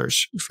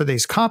dollars for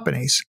these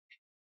companies.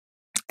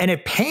 And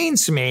it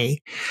pains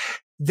me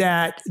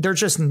that they're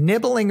just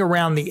nibbling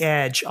around the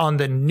edge on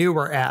the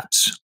newer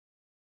apps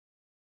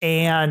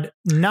and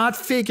not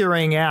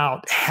figuring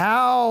out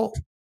how.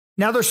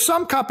 Now, there's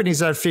some companies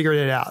that have figured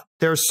it out.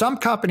 There are some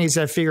companies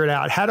that figured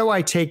out, how do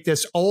I take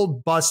this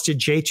old busted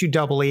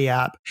J2EE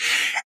app?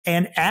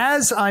 And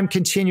as I'm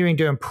continuing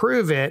to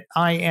improve it,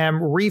 I am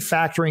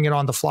refactoring it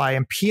on the fly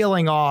and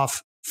peeling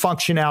off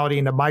functionality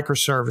into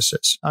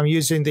microservices. I'm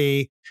using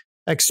the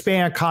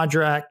expand,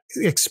 contract,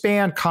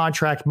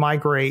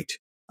 migrate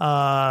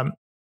pattern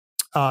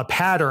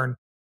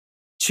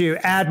to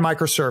add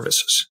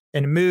microservices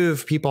and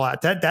move people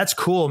out. That's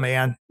cool,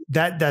 man.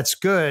 That's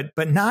good,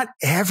 but not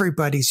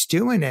everybody's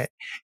doing it.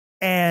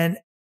 And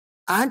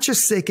I'm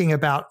just thinking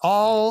about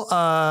all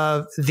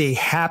of the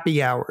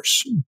happy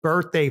hours,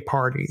 birthday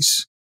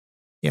parties,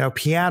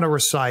 piano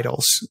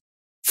recitals,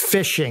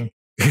 fishing.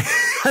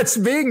 That's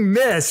being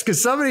missed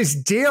because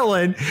somebody's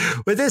dealing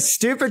with this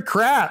stupid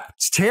crap.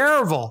 It's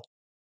terrible.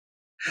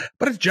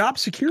 But it's job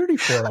security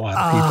for a lot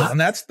of people, and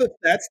that's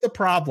the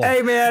problem.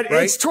 Hey, man,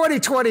 right? It's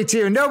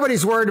 2022.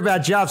 Nobody's worried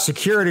about job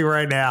security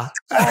right now.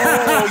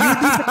 Oh, you'd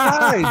be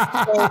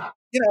surprised.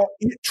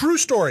 So, true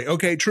story.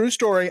 Okay, true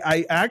story.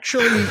 I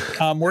actually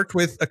worked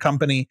with a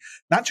company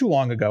not too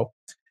long ago,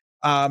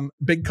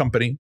 big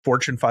company,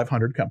 Fortune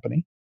 500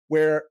 company,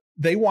 where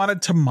they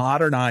wanted to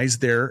modernize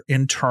their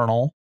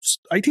internal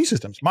IT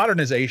systems.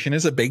 Modernization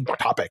is a big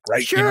topic,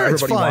 right? Sure,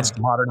 everybody wants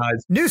to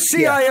modernize. New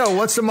CIO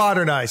wants to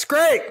modernize.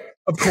 Great.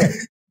 Of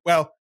course.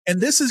 Well,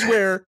 and this is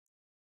where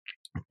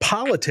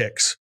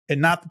politics, and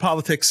not the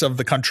politics of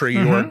the country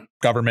or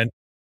government,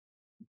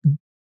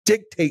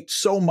 dictate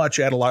so much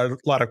at a lot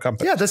of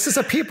companies. Yeah, this is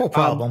a people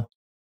problem.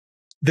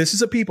 This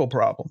is a people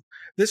problem.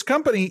 This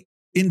company,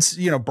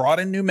 brought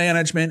in new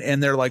management,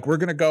 and they're like, we're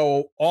going to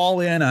go all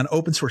in on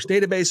open source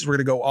databases. We're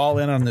going to go all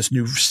in on this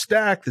new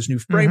stack, this new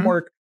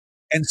framework.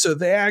 And so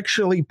they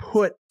actually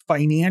put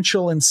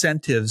financial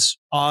incentives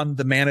on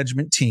the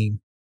management team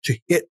to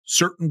hit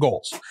certain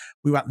goals.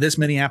 We want this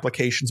many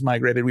applications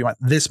migrated. We want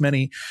this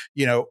many,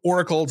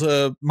 Oracle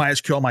to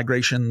MySQL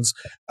migrations,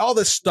 all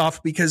this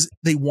stuff, because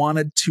they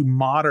wanted to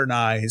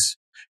modernize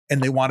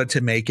and they wanted to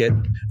make it,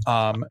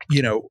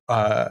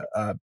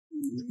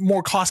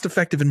 more cost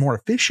effective and more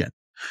efficient.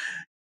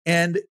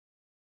 And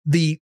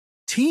the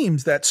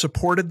teams that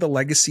supported the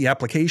legacy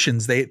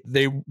applications,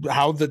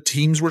 how the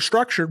teams were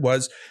structured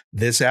was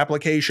this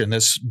application,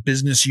 this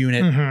business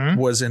unit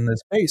was in this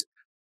space.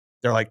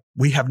 They're like,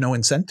 we have no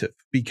incentive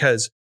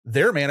because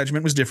their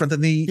management was different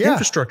than the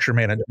infrastructure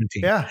management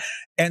team. Yeah.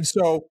 And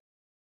so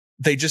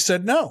they just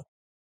said no.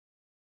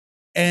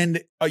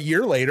 And a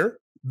year later,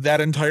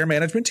 that entire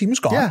management team was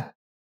gone. Yeah.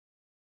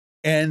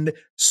 And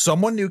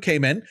someone new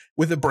came in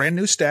with a brand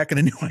new stack and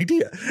a new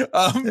idea.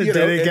 Did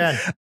it again.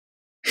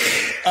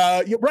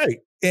 You're right.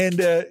 And,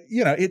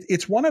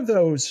 it's one of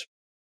those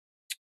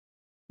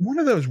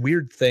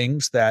weird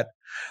things that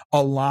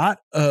a lot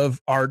of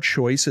our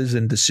choices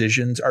and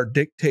decisions are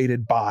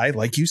dictated by,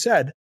 like you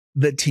said,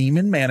 the team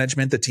in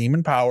management, the team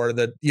in power,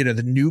 the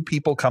new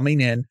people coming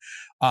in,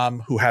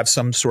 who have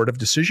some sort of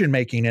decision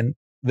making, and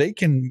they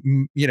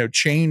can,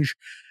 change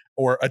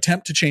or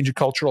attempt to change a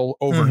cultural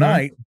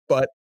overnight.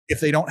 But if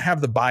they don't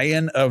have the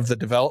buy-in of the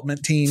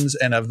development teams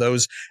and of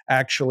those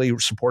actually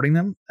supporting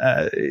them,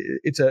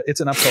 it's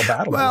an uphill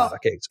battle in a lot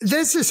of cases.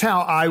 This is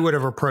how I would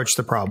have approached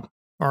the problem.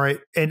 All right.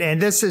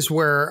 And this is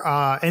where,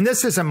 and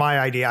this isn't my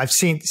idea. I've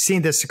seen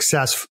this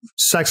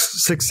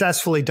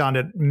successfully done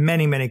at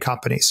many, many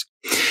companies,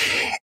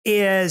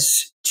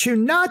 is to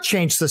not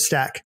change the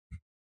stack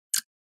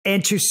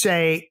and to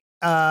say,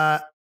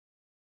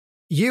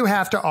 you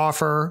have to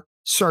offer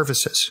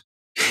services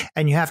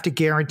and you have to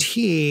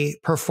guarantee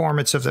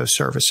performance of those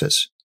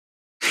services.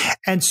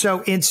 And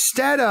so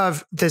instead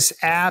of this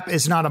app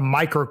is not a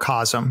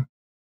microcosm,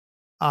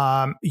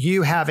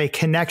 you have a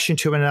connection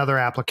to another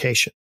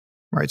application.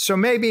 Right. So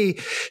maybe,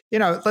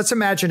 let's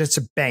imagine it's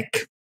a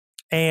bank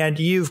and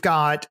you've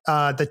got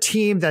the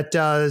team that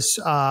does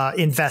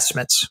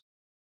investments,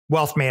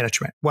 wealth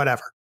management,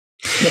 whatever.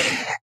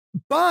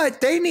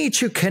 But they need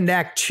to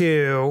connect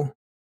to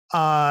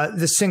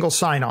the single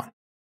sign-on.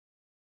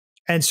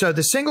 And so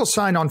the single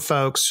sign-on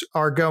folks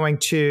are going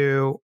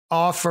to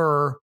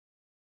offer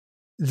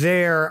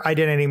their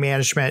identity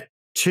management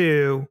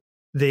to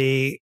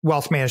the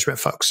wealth management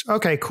folks.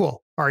 Okay,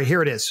 cool. All right,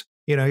 here it is.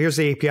 Here's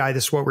the API.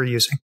 This is what we're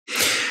using.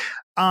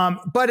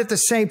 But at the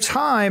same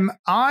time,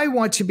 I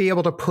want to be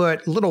able to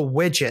put little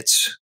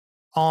widgets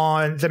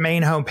on the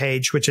main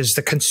homepage, which is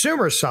the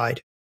consumer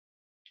side.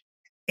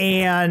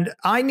 And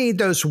I need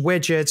those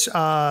widgets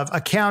of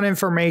account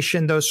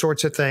information, those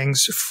sorts of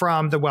things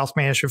from the wealth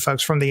management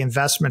folks, from the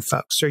investment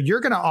folks. So you're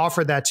going to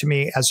offer that to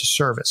me as a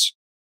service.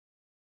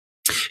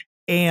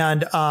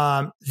 And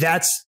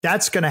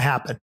that's going to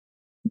happen.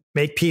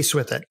 Make peace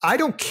with it. I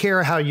don't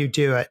care how you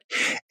do it.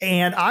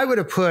 And I would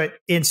have put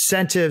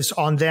incentives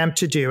on them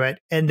to do it.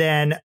 And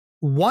then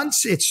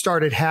once it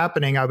started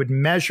happening, I would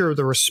measure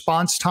the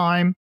response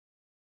time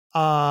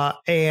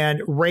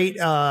and rate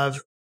of,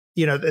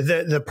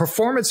 the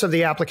performance of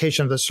the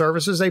application of the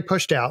services they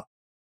pushed out,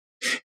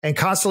 and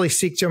constantly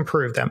seek to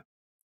improve them.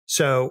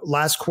 So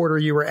last quarter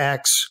you were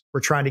X. We're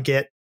trying to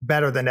get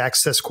better than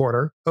X this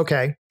quarter.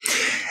 Okay.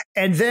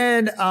 And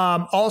then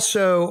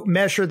also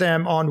measure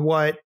them on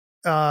what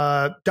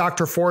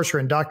Dr.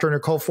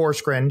 Nicole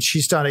Forsgren,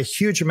 she's done a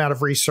huge amount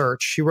of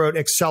research. She wrote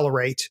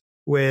Accelerate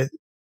with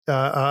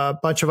a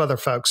bunch of other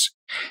folks.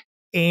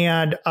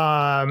 And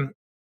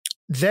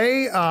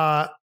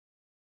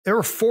there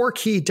were 4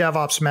 key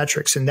DevOps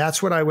metrics, and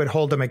that's what I would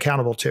hold them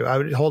accountable to. I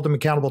would hold them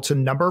accountable to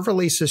number of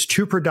releases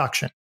to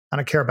production. I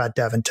don't care about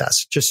dev and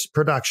test, just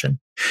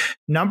production.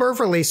 Number of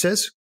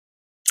releases,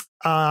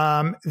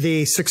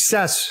 the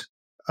success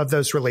of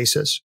those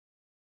releases,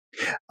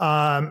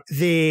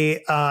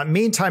 the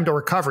mean time to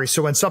recovery.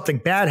 So when something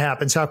bad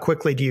happens, how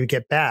quickly do you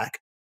get back?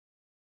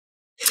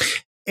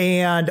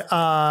 And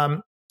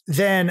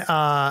then,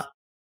 oh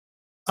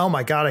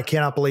my God, I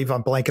cannot believe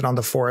I'm blanking on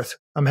the 4th.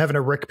 I'm having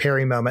a Rick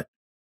Perry moment.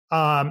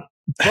 But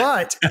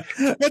That's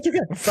okay.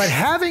 But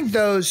having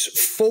those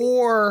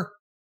 4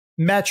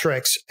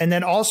 metrics and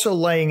then also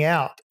laying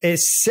out, it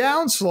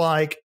sounds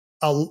like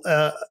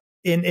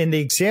in the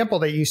example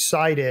that you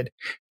cited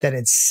that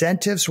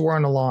incentives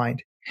weren't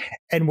aligned.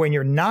 And when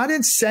you're not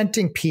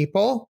incenting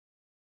people,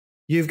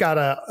 you've got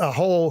a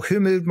whole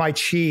who moved my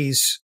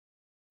cheese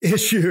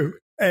issue,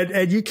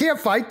 and you can't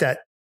fight that.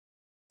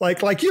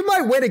 Like you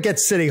might win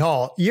against City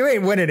Hall. You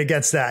ain't winning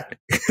against that.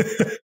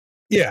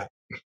 Yeah.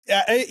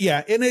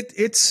 And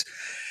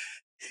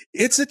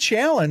it's a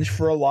challenge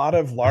for a lot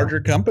of larger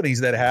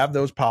companies that have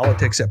those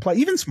politics at play.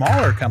 Even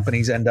smaller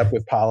companies end up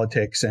with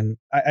politics. And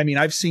I mean,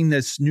 I've seen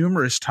this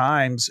numerous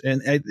times.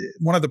 And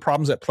one of the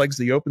problems that plagues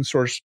the open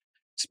source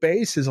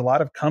space is a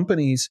lot of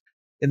companies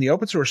in the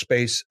open source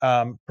space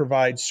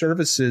provide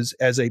services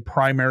as a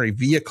primary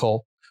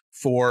vehicle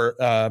for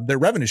their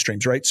revenue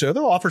streams, right? So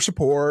they'll offer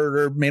support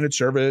or managed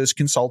service,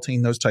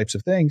 consulting, those types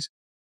of things.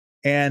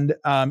 And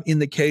in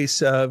the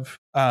case of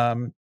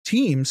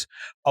teams,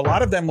 a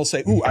lot of them will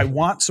say, "Ooh, I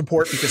want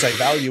support because I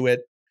value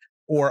it,"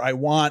 or "I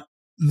want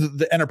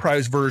the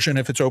enterprise version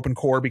if it's open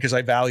core because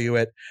I value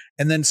it."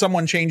 And then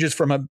someone changes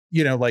from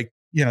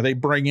they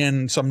bring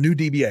in some new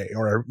DBA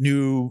or a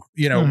new,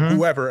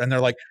 whoever, and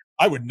they're like,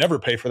 "I would never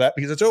pay for that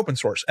because it's open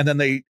source." And then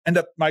they end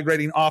up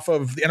migrating off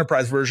of the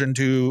enterprise version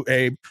to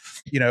a,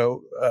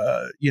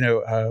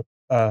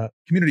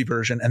 community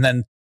version. And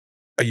then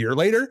a year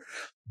later,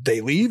 they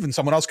leave and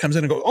someone else comes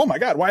in and goes, "Oh my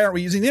God, why aren't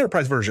we using the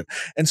enterprise version?"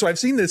 And so I've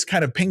seen this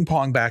kind of ping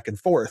pong back and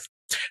forth.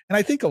 And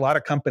I think a lot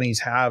of companies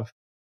have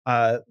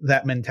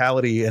that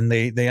mentality, and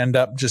they end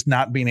up just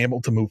not being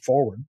able to move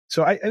forward.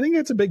 So I think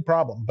it's a big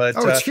problem. But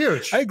it's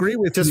huge. I agree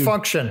with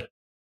dysfunction.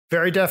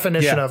 Very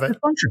definition of it.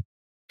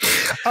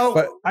 Dysfunction.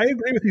 But I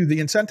agree with you. The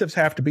incentives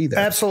have to be there.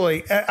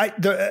 Absolutely.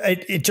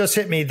 It just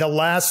hit me. The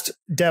last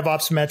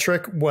DevOps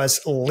metric was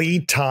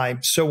lead time.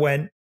 So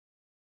when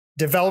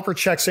developer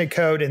checks in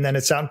code and then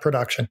it's out in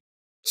production.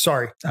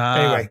 Sorry.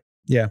 Anyway.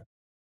 Yeah.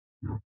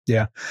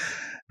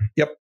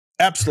 Yep.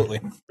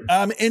 Absolutely.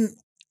 And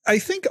I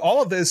think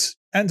all of this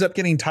ends up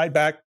getting tied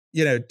back,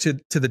 to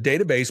the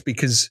database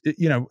because,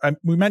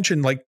 we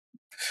mentioned like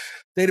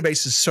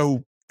database is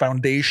so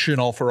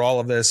foundational for all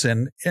of this.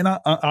 And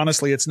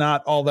honestly, it's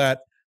not all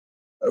that.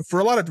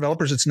 For a lot of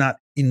developers, it's not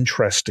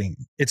interesting.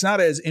 It's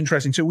not as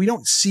interesting. So we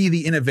don't see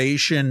the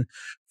innovation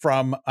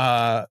from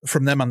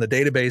them on the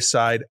database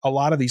side. A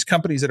lot of these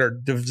companies that are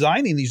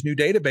designing these new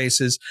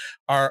databases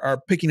are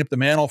picking up the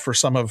mantle for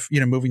some of,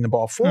 moving the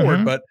ball forward.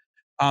 Mm-hmm. But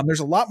there's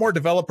a lot more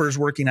developers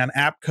working on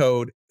app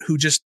code who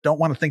just don't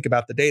want to think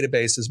about the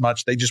database as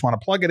much. They just want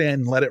to plug it in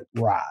and let it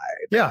ride.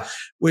 Yeah.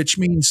 Which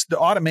means the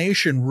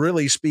automation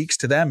really speaks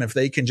to them if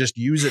they can just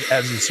use it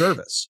as a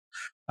service.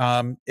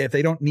 If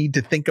they don't need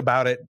to think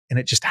about it and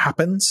it just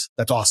happens,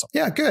 that's awesome.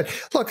 Yeah, good.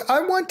 Look,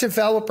 I want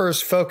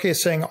developers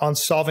focusing on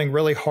solving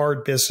really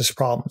hard business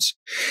problems.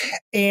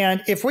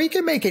 And if we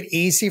can make it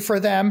easy for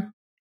them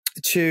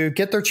to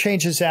get their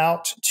changes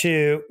out,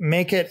 to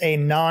make it a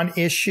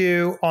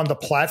non-issue on the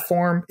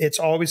platform, it's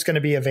always going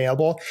to be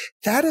available.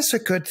 That is a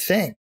good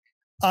thing.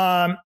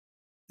 There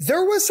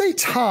was a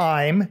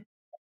time,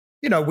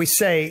 we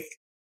say,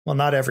 well,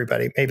 not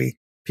everybody, maybe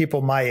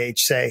people my age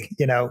say,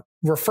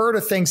 refer to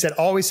things that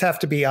always have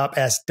to be up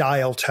as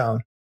dial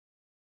tone.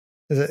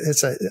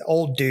 It's an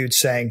old dude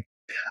saying.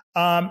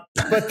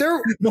 But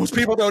there, most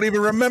people don't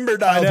even remember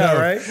dial tone,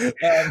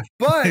 right?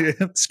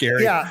 But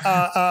scary.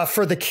 Yeah,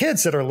 for the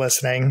kids that are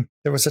listening,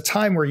 there was a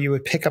time where you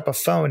would pick up a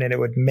phone and it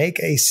would make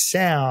a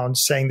sound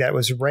saying that it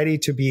was ready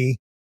to be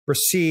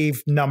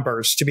received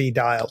numbers to be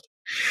dialed.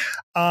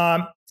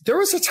 there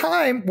was a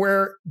time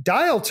where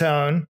dial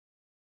tone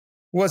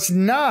was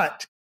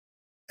not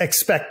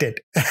expected.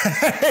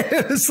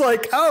 It was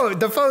like, oh,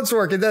 the phone's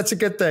working. That's a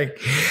good thing.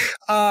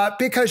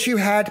 Because you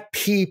had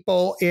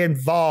people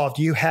involved.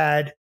 You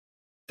had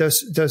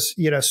those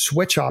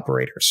switch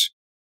operators.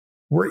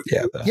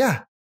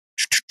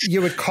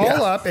 You would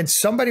call up and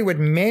somebody would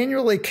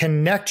manually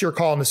connect your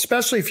call. And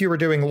especially if you were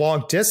doing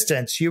long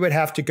distance, you would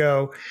have to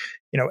go,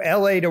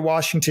 LA to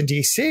Washington,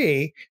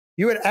 DC.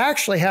 You would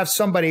actually have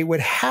somebody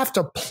would have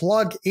to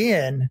plug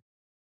in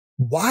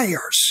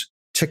wires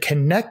to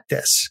connect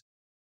this.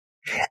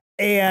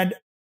 And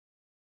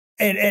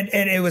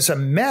it was a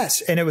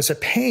mess and it was a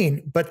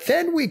pain. But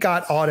then we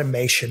got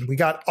automation. We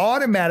got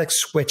automatic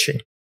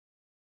switching,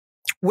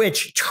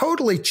 which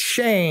totally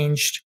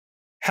changed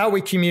how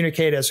we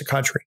communicate as a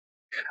country.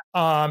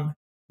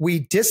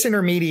 We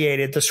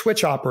disintermediated the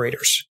switch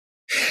operators.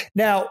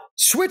 Now,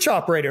 switch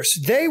operators,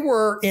 they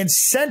were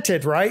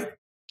incented, right?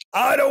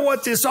 I don't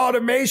want this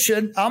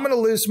automation. I'm going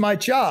to lose my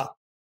job.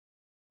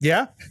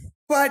 Yeah.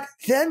 But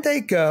then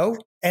they go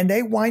and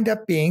they wind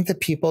up being the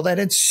people that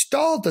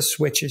installed the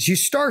switches. You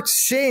start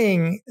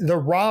seeing the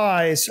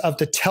rise of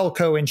the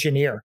telco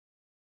engineer.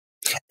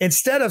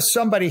 Instead of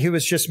somebody who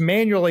was just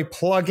manually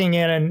plugging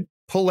in and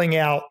pulling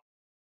out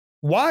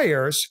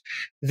wires,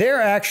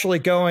 they're actually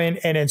going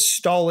and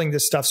installing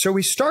this stuff. So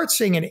we start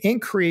seeing an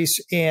increase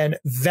in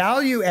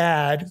value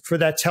add for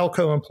that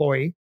telco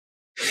employee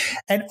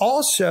and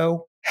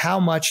also how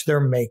much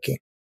they're making.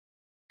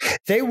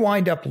 They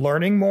wind up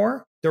learning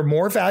more. They're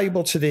more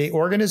valuable to the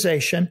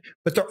organization,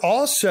 but they're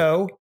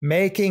also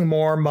making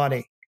more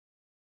money.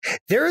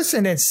 There is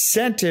an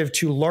incentive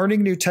to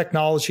learning new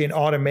technology and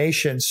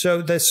automation.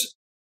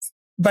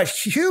 But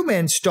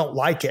humans don't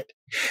like it.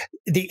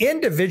 The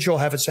individual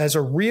has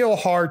a real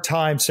hard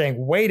time saying,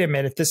 wait a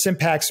minute, this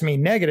impacts me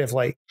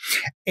negatively.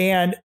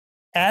 And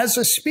as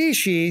a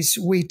species,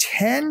 we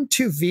tend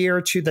to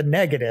veer to the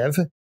negative.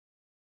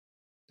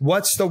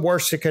 What's the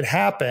worst that could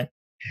happen?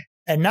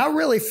 And not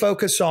really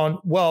focus on,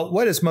 well,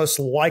 what is most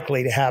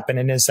likely to happen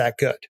and is that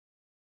good?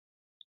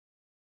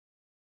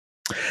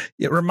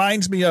 It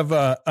reminds me of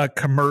a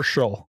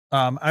commercial.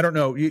 I don't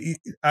know.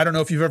 I don't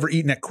know if you've ever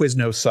eaten at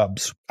Quiznos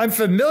Subs. I'm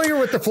familiar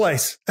with the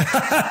place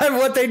and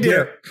what they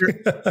do.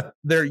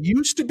 There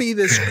used to be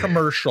this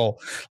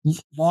commercial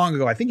long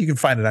ago. I think you can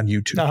find it on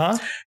YouTube. Uh-huh.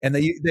 And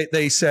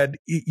they said,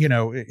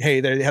 hey,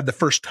 they had the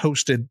first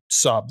toasted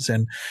subs,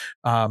 and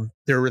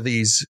there were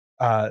these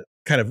kind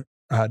of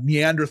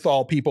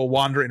Neanderthal people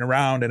wandering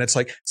around, and it's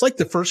like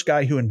the first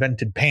guy who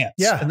invented pants.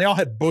 Yeah. And they all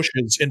had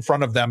bushes in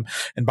front of them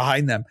and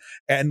behind them.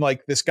 And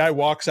like this guy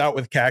walks out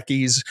with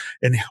khakis,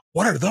 and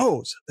what are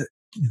those?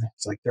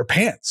 It's like they're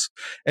pants.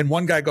 And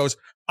one guy goes,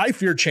 I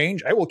fear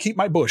change. I will keep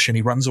my bush. And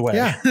he runs away.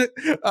 Yeah.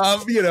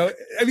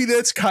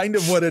 That's kind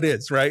of what it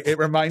is, right? It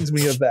reminds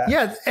me of that.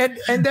 Yeah.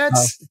 And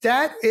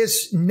that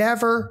is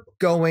never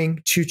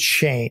going to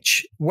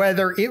change.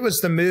 Whether it was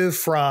the move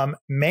from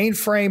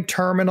mainframe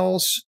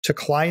terminals to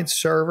client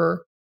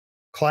server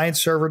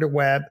to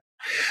web,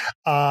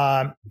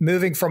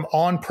 moving from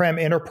on-prem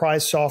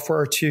enterprise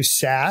software to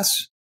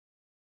SaaS.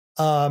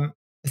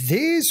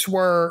 These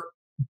were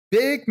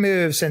big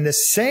moves, and the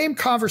same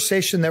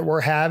conversation that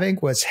we're having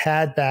was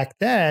had back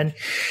then,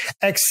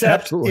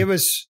 except Absolutely. It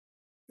was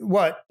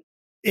what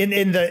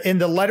in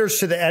the letters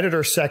to the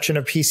editor section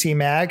of PC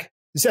Mag.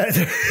 Is that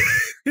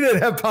you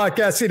didn't have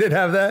podcasts? You didn't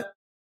have that?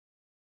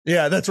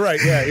 Yeah, that's right.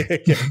 Yeah.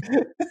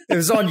 It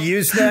was on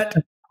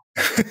Usenet.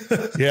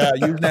 Yeah,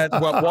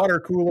 Usenet, water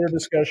cooler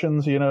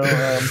discussions.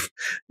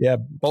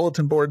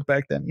 Bulletin boards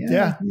back then.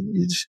 Yeah.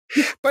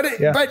 But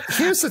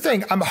here's the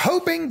thing. I'm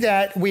hoping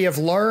that we have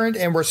learned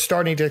and we're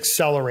starting to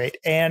accelerate.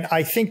 And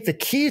I think the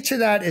key to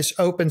that is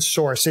open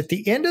source. At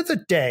the end of the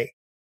day,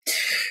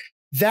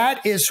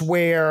 that is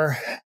where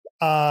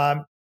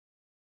that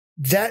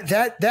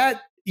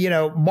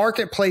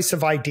marketplace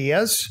of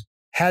ideas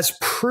has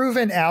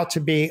proven out to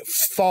be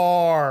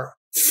far,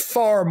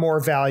 far more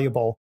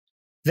valuable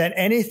than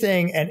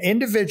anything an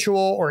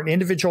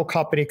individual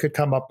company could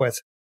come up with.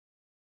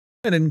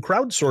 And in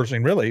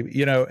crowdsourcing, really,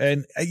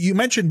 and you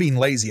mentioned being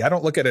lazy. I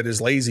don't look at it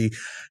as lazy.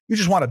 You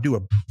just want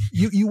to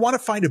you want to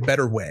find a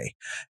better way.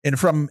 And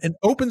from an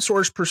open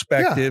source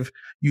perspective,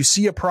 you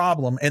see a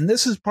problem. And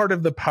this is part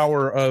of the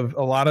power of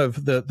a lot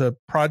of the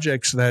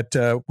projects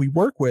that we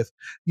work with.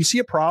 You see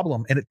a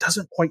problem and it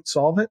doesn't quite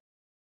solve it.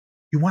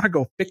 You want to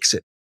go fix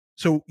it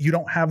so you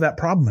don't have that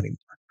problem anymore.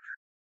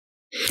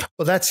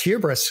 Well, that's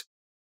hubris.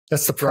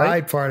 That's the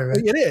pride part of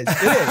it. It is.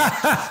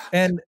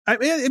 And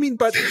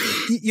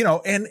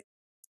and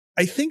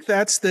I think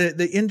that's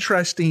the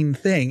interesting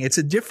thing. It's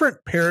a different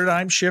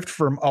paradigm shift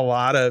from a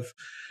lot of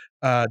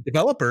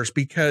developers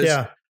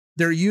because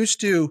they're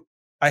used to,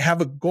 I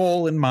have a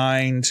goal in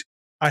mind,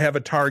 I have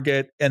a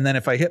target, and then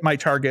if I hit my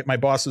target, my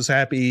boss is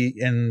happy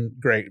and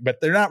great,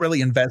 but they're not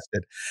really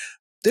invested.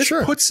 This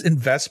puts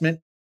investment,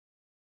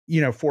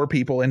 for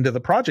people into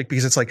the project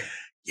because it's like,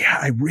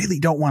 I really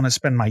don't want to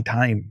spend my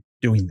time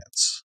doing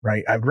this,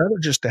 right? I'd rather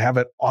just to have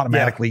it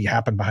automatically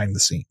happen behind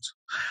the scenes.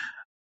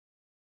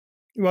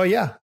 Well,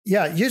 yeah.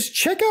 Yeah, just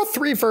check out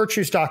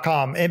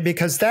 3virtues.com, and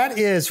because that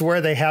is where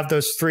they have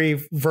those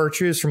 3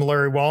 virtues from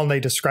Larry Wall, and they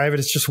describe it.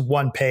 It's just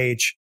one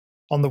page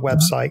on the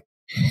website,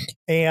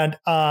 and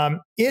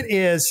it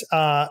is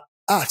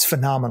it's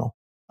phenomenal.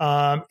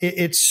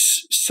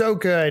 It's so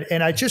good,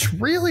 and I just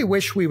really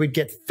wish we would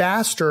get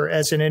faster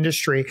as an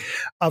industry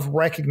of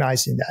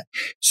recognizing that.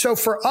 So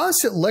for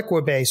us at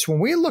Liquidbase, when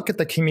we look at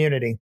the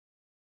community,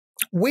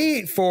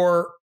 we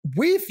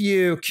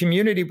view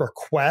community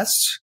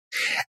requests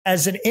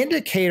as an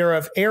indicator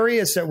of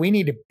areas that we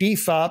need to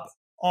beef up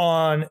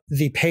on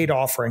the paid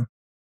offering.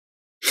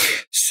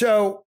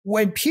 So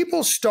when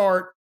people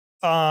start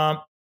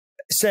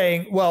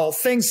saying, well,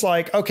 things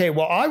like, okay,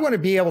 well, I want to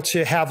be able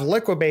to have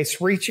Liquibase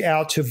reach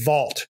out to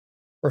Vault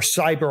or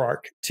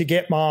CyberArk to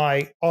get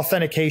my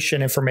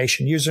authentication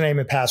information, username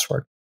and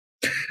password.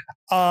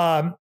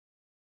 What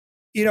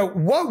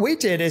we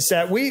did is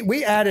that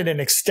we added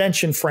an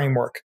extension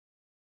framework.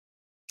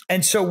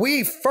 And so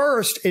we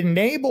first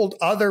enabled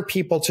other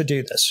people to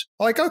do this.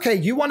 Like, okay,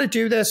 you want to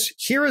do this?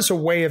 Here is a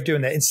way of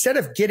doing that. Instead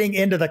of getting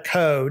into the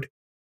code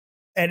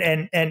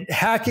and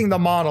hacking the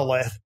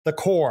monolith, the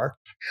core,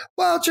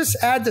 well, just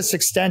add this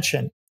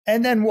extension.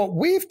 And then what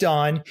we've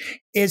done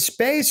is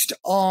based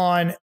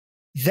on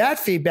that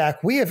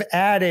feedback, we have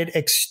added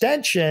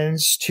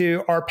extensions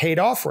to our paid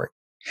offering.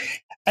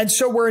 And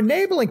so we're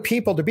enabling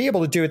people to be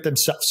able to do it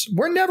themselves.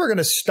 We're never going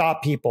to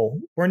stop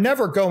people. We're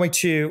never going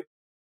to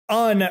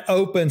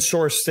un-open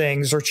source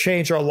things or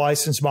change our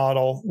license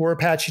model. We're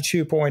Apache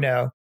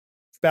 2.0,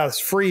 about as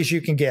free as you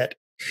can get.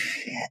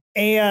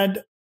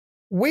 And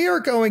we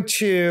are going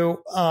to,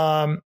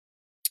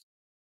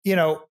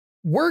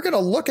 we're going to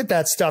look at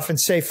that stuff and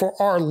say, for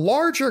our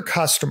larger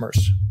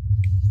customers,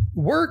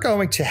 we're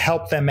going to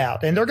help them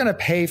out, and they're going to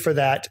pay for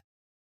that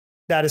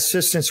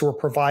assistance we're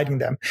providing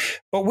them.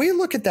 But we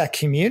look at that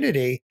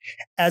community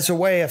as a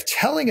way of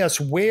telling us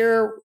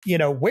where's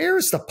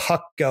the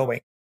puck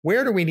going?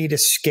 Where do we need to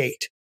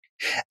skate?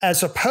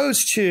 As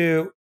opposed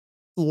to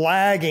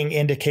lagging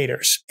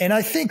indicators. And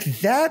I think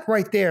that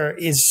right there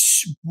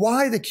is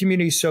why the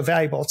community is so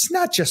valuable. It's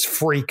not just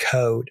free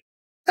code.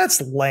 That's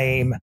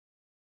lame.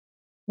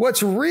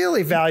 What's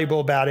really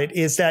valuable about it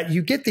is that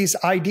you get these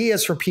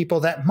ideas from people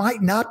that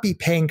might not be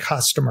paying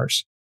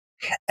customers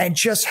and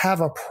just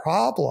have a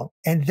problem.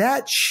 And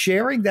that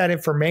sharing that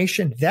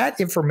information, that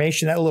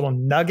little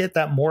nugget,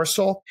 that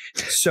morsel,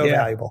 so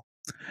valuable.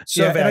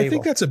 So valuable. And I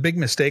think that's a big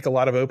mistake a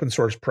lot of open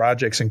source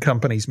projects and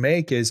companies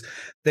make is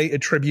they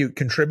attribute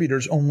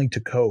contributors only to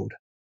code.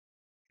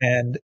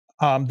 And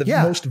the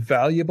most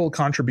valuable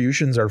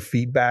contributions are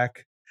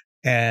feedback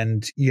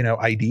and,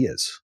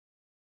 ideas.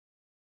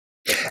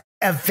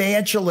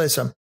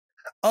 Evangelism.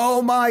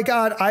 Oh my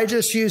God, I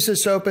just used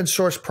this open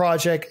source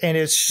project and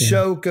it's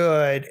so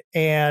good.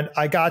 And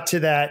I got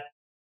to that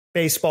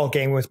baseball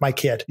game with my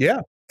kid.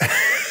 Yeah.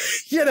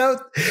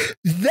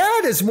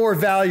 That is more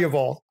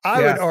valuable,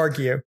 I would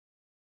argue,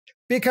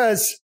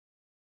 because,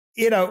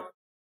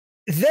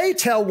 they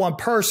tell one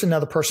person,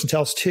 another person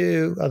tells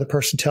two, other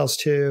person tells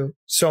two,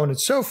 so on and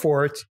so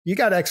forth. You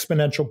got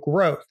exponential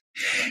growth.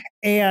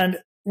 And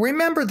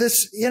remember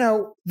this,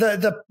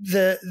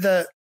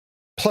 the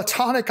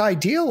platonic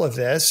ideal of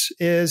this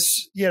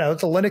is, the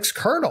Linux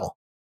kernel.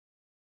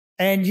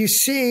 And you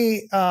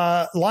see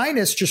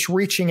Linus just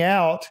reaching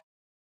out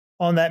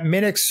on that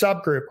Minix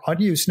subgroup on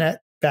Usenet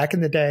back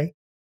in the day.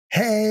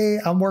 Hey,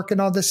 I'm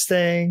working on this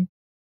thing.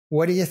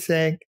 What do you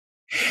think?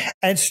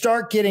 And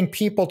start getting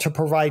people to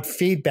provide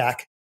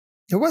feedback.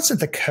 It wasn't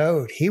the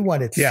code. He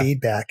wanted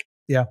feedback.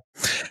 Yeah.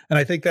 And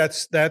I think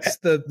that's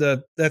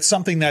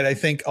something that I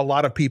think a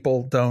lot of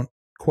people don't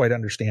quite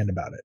understand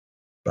about it.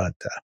 But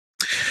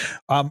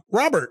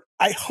Robert,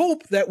 I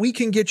hope that we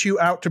can get you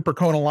out to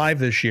Percona Live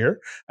this year.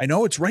 I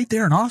know it's right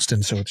there in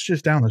Austin, so it's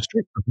just down the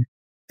street from you.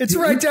 It's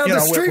right down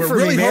the street from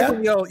me, man. We're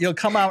really hoping you'll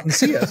come out and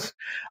see us.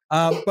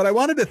 But I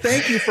wanted to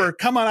thank you for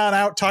coming on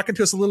out, talking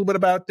to us a little bit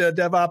about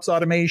DevOps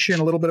automation,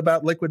 a little bit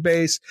about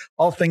Liquidbase,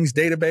 all things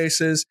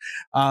databases.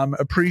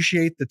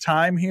 Appreciate the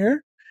time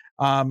here.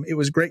 It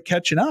was great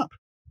catching up.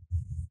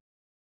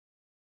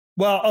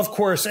 Well, of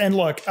course. And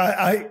look,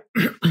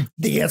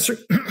 the answer,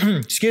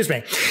 excuse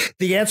me,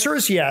 the answer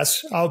is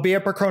yes. I'll be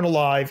at Percona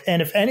Live.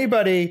 And if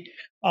anybody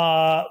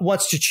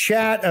wants to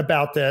chat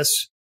about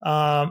this,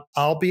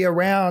 I'll be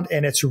around,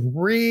 and it's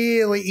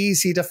really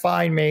easy to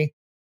find me.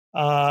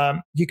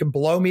 You can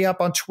blow me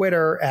up on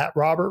Twitter at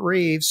Robert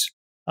Reeves.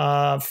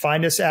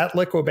 Find us at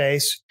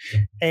Liquibase.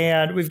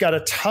 And we've got a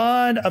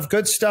ton of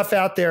good stuff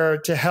out there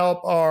to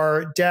help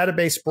our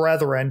database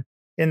brethren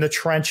in the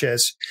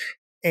trenches.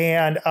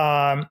 And,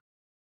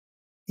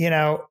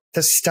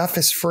 the stuff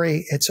is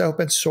free. It's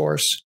open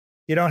source.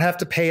 You don't have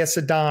to pay us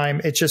a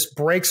dime. It just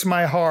breaks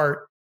my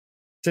heart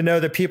to know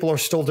that people are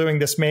still doing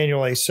this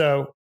manually.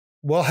 So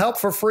we'll help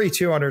for free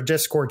too on our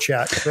Discord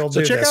chat. So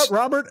check out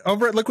Robert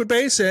over at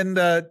Liquidbase and,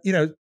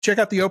 check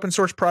out the open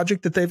source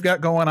project that they've got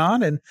going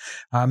on. And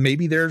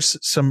maybe there's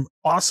some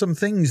awesome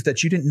things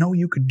that you didn't know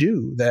you could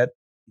do that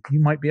you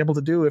might be able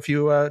to do if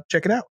you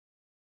check it out.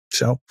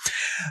 So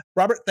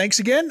Robert, thanks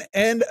again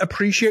and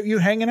appreciate you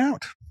hanging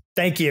out.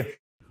 Thank you.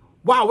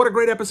 Wow, what a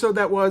great episode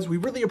that was. We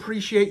really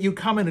appreciate you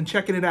coming and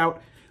checking it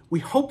out. We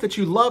hope that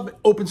you love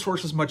open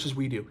source as much as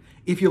we do.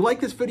 If you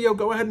like this video,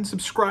 go ahead and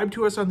subscribe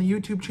to us on the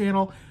YouTube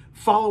channel.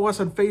 Follow us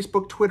on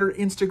Facebook, Twitter,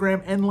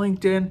 Instagram, and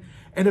LinkedIn.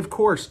 And of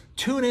course,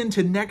 tune in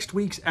to next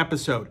week's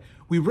episode.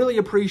 We really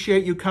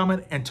appreciate you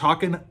coming and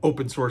talking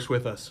open source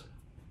with us.